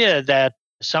idea that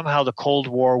somehow the Cold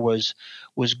War was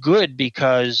good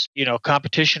because,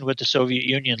 competition with the Soviet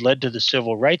Union led to the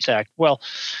Civil Rights Act. Well,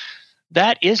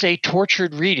 that is a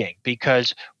tortured reading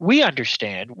because we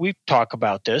understand, we talk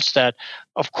about this, that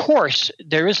of course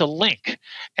there is a link.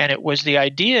 And it was the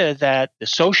idea that the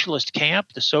socialist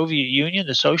camp, the Soviet Union,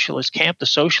 the socialist camp, the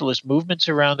socialist movements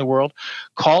around the world,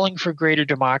 calling for greater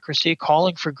democracy,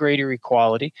 calling for greater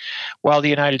equality, while the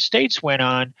United States went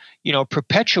on,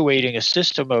 perpetuating a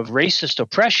system of racist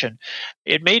oppression.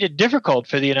 It made it difficult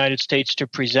for the United States to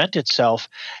present itself,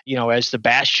 as the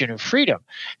bastion of freedom.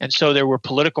 And so there were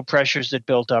political pressures that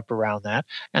built up around that,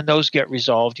 and those get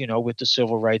resolved, with the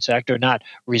Civil Rights Act, or not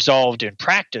resolved in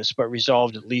practice, but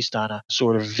resolved at least on a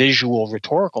sort of visual,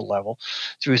 rhetorical level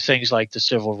through things like the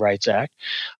Civil Rights Act.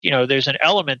 There's an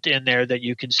element in there that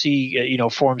you can see,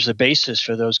 forms the basis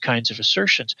for those kinds of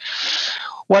assertions.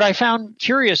 What I found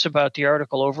curious about the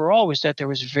article overall was that there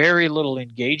was very little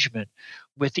engagement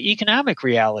with the economic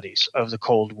realities of the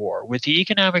Cold War, with the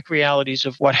economic realities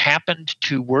of what happened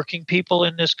to working people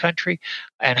in this country,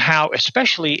 and how,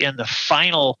 especially in the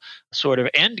final sort of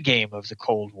end game of the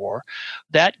Cold War,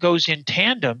 that goes in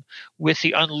tandem with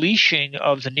the unleashing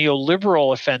of the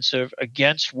neoliberal offensive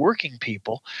against working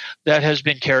people that has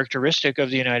been characteristic of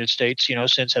the United States,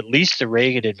 since at least the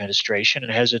Reagan administration,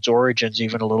 and has its origins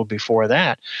even a little before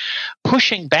that,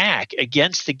 pushing back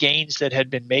against the gains that had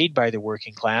been made by the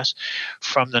working class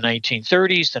from the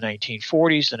 1930s, the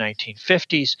 1940s, the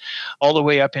 1950s, all the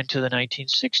way up into the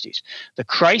 1960s. The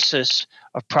crisis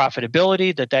of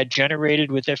profitability that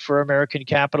generated with it for American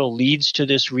capital leads to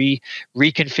this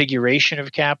reconfiguration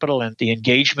of capital and the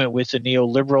engagement with the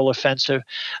neoliberal offensive.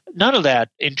 None of that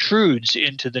intrudes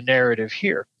into the narrative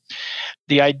here.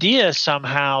 The idea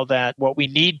somehow that what we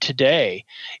need today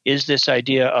is this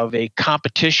idea of a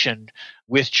competition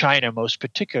with China, most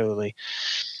particularly.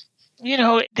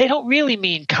 They don't really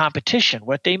mean competition.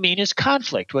 What they mean is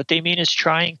conflict. What they mean is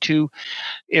trying to,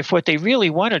 if what they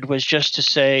really wanted was just to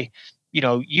say,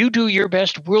 you do your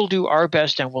best, we'll do our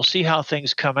best, and we'll see how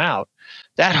things come out.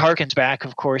 That harkens back,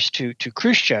 of course, to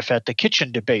Khrushchev at the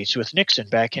kitchen debates with Nixon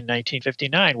back in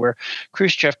 1959, where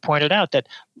Khrushchev pointed out that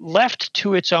left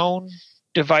to its own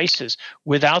devices,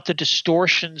 without the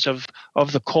distortions of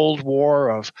the Cold War,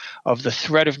 of the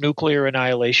threat of nuclear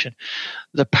annihilation,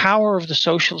 the power of the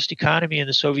socialist economy in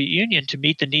the Soviet Union to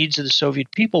meet the needs of the Soviet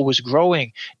people was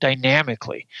growing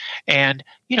dynamically. And,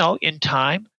 in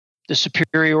time, the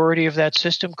superiority of that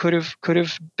system could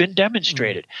have been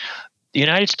demonstrated. The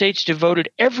United States devoted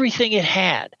everything it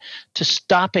had to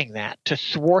stopping that, to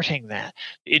thwarting that,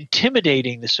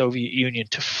 intimidating the Soviet Union,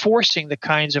 to forcing the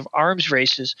kinds of arms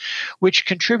races which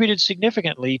contributed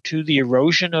significantly to the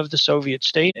erosion of the Soviet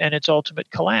state and its ultimate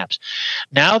collapse.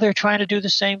 Now they're trying to do the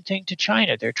same thing to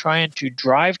China. They're trying to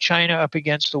drive China up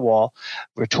against the wall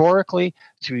rhetorically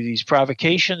through these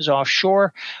provocations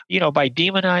offshore, by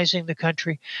demonizing the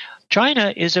country.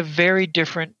 China is in a very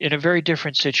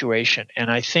different situation.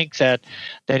 And I think that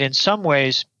in some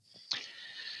ways,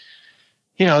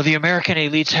 the American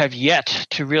elites have yet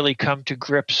to really come to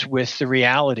grips with the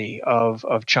reality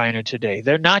of China today.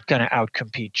 They're not going to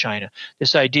outcompete China.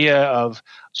 This idea of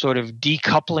sort of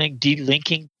decoupling,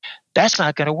 delinking, that's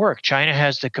not going to work. China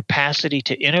has the capacity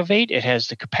to innovate. It has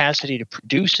the capacity to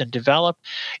produce and develop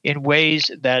in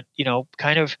ways that,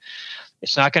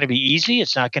 it's not going to be easy.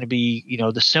 It's not going to be,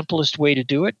 the simplest way to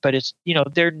do it, but it's,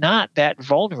 they're not that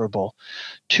vulnerable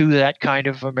to that kind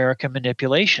of American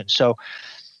manipulation. So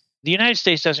the United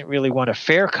States doesn't really want a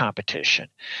fair competition,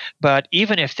 but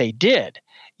even if they did,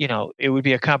 it would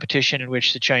be a competition in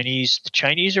which the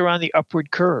Chinese are on the upward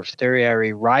curve. They are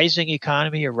a rising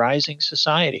economy, a rising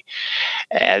society.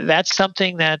 That's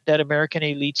something that American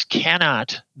elites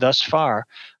cannot thus far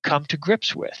come to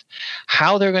grips with.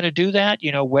 How they're going to do that,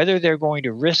 whether they're going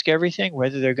to risk everything,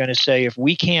 whether they're going to say, if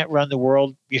we can't run the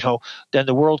world, then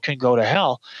the world can go to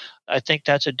hell. I think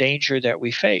that's a danger that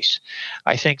we face.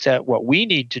 I think that what we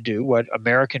need to do, what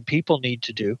American people need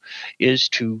to do, is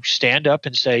to stand up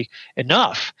and say,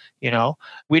 enough.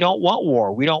 We don't want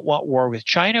war. We don't want war with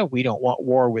China. We don't want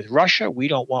war with Russia. We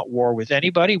don't want war with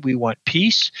anybody. We want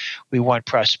peace. We want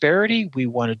prosperity. We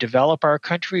want to develop our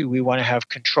country. We want to have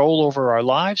control over our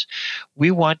lives. We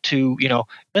want to,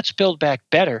 let's build back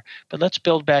better, but let's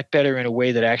build back better in a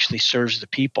way that actually serves the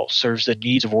people, serves the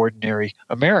needs of ordinary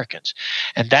Americans.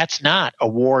 And that's not a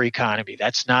war economy.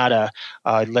 That's not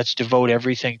let's devote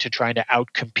everything to trying to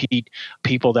outcompete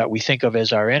people that we think of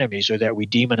as our enemies or that we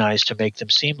demonize to make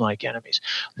them seem like enemies.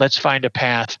 Let's find a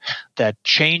path that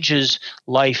changes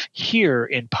life here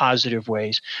in positive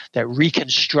ways, that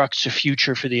reconstructs a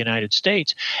future for the United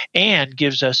States and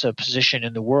gives us a position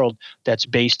in the world that's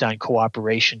based on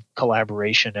cooperation,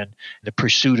 collaboration, and the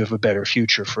pursuit of a better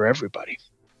future for everybody.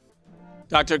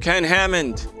 Dr. Ken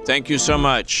Hammond, thank you so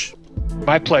much.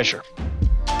 My pleasure.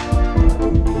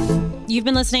 You've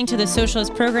been listening to The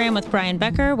Socialist Program with Brian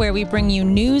Becker, where we bring you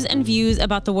news and views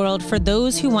about the world for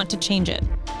those who want to change it.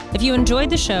 If you enjoyed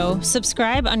the show,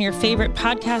 subscribe on your favorite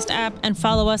podcast app and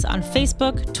follow us on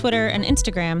Facebook, Twitter, and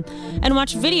Instagram, and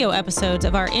watch video episodes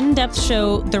of our in-depth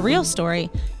show, The Real Story,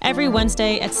 every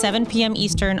Wednesday at 7 p.m.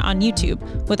 Eastern on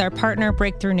YouTube with our partner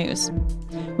Breakthrough News.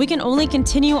 We can only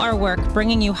continue our work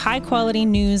bringing you high-quality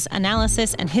news,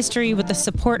 analysis, and history with the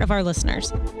support of our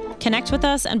listeners. Connect with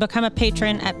us and become a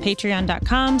patron at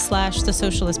patreon.com/The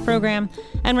Socialist Program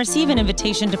and receive an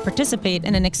invitation to participate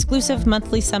in an exclusive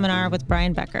monthly seminar with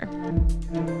Brian Becker.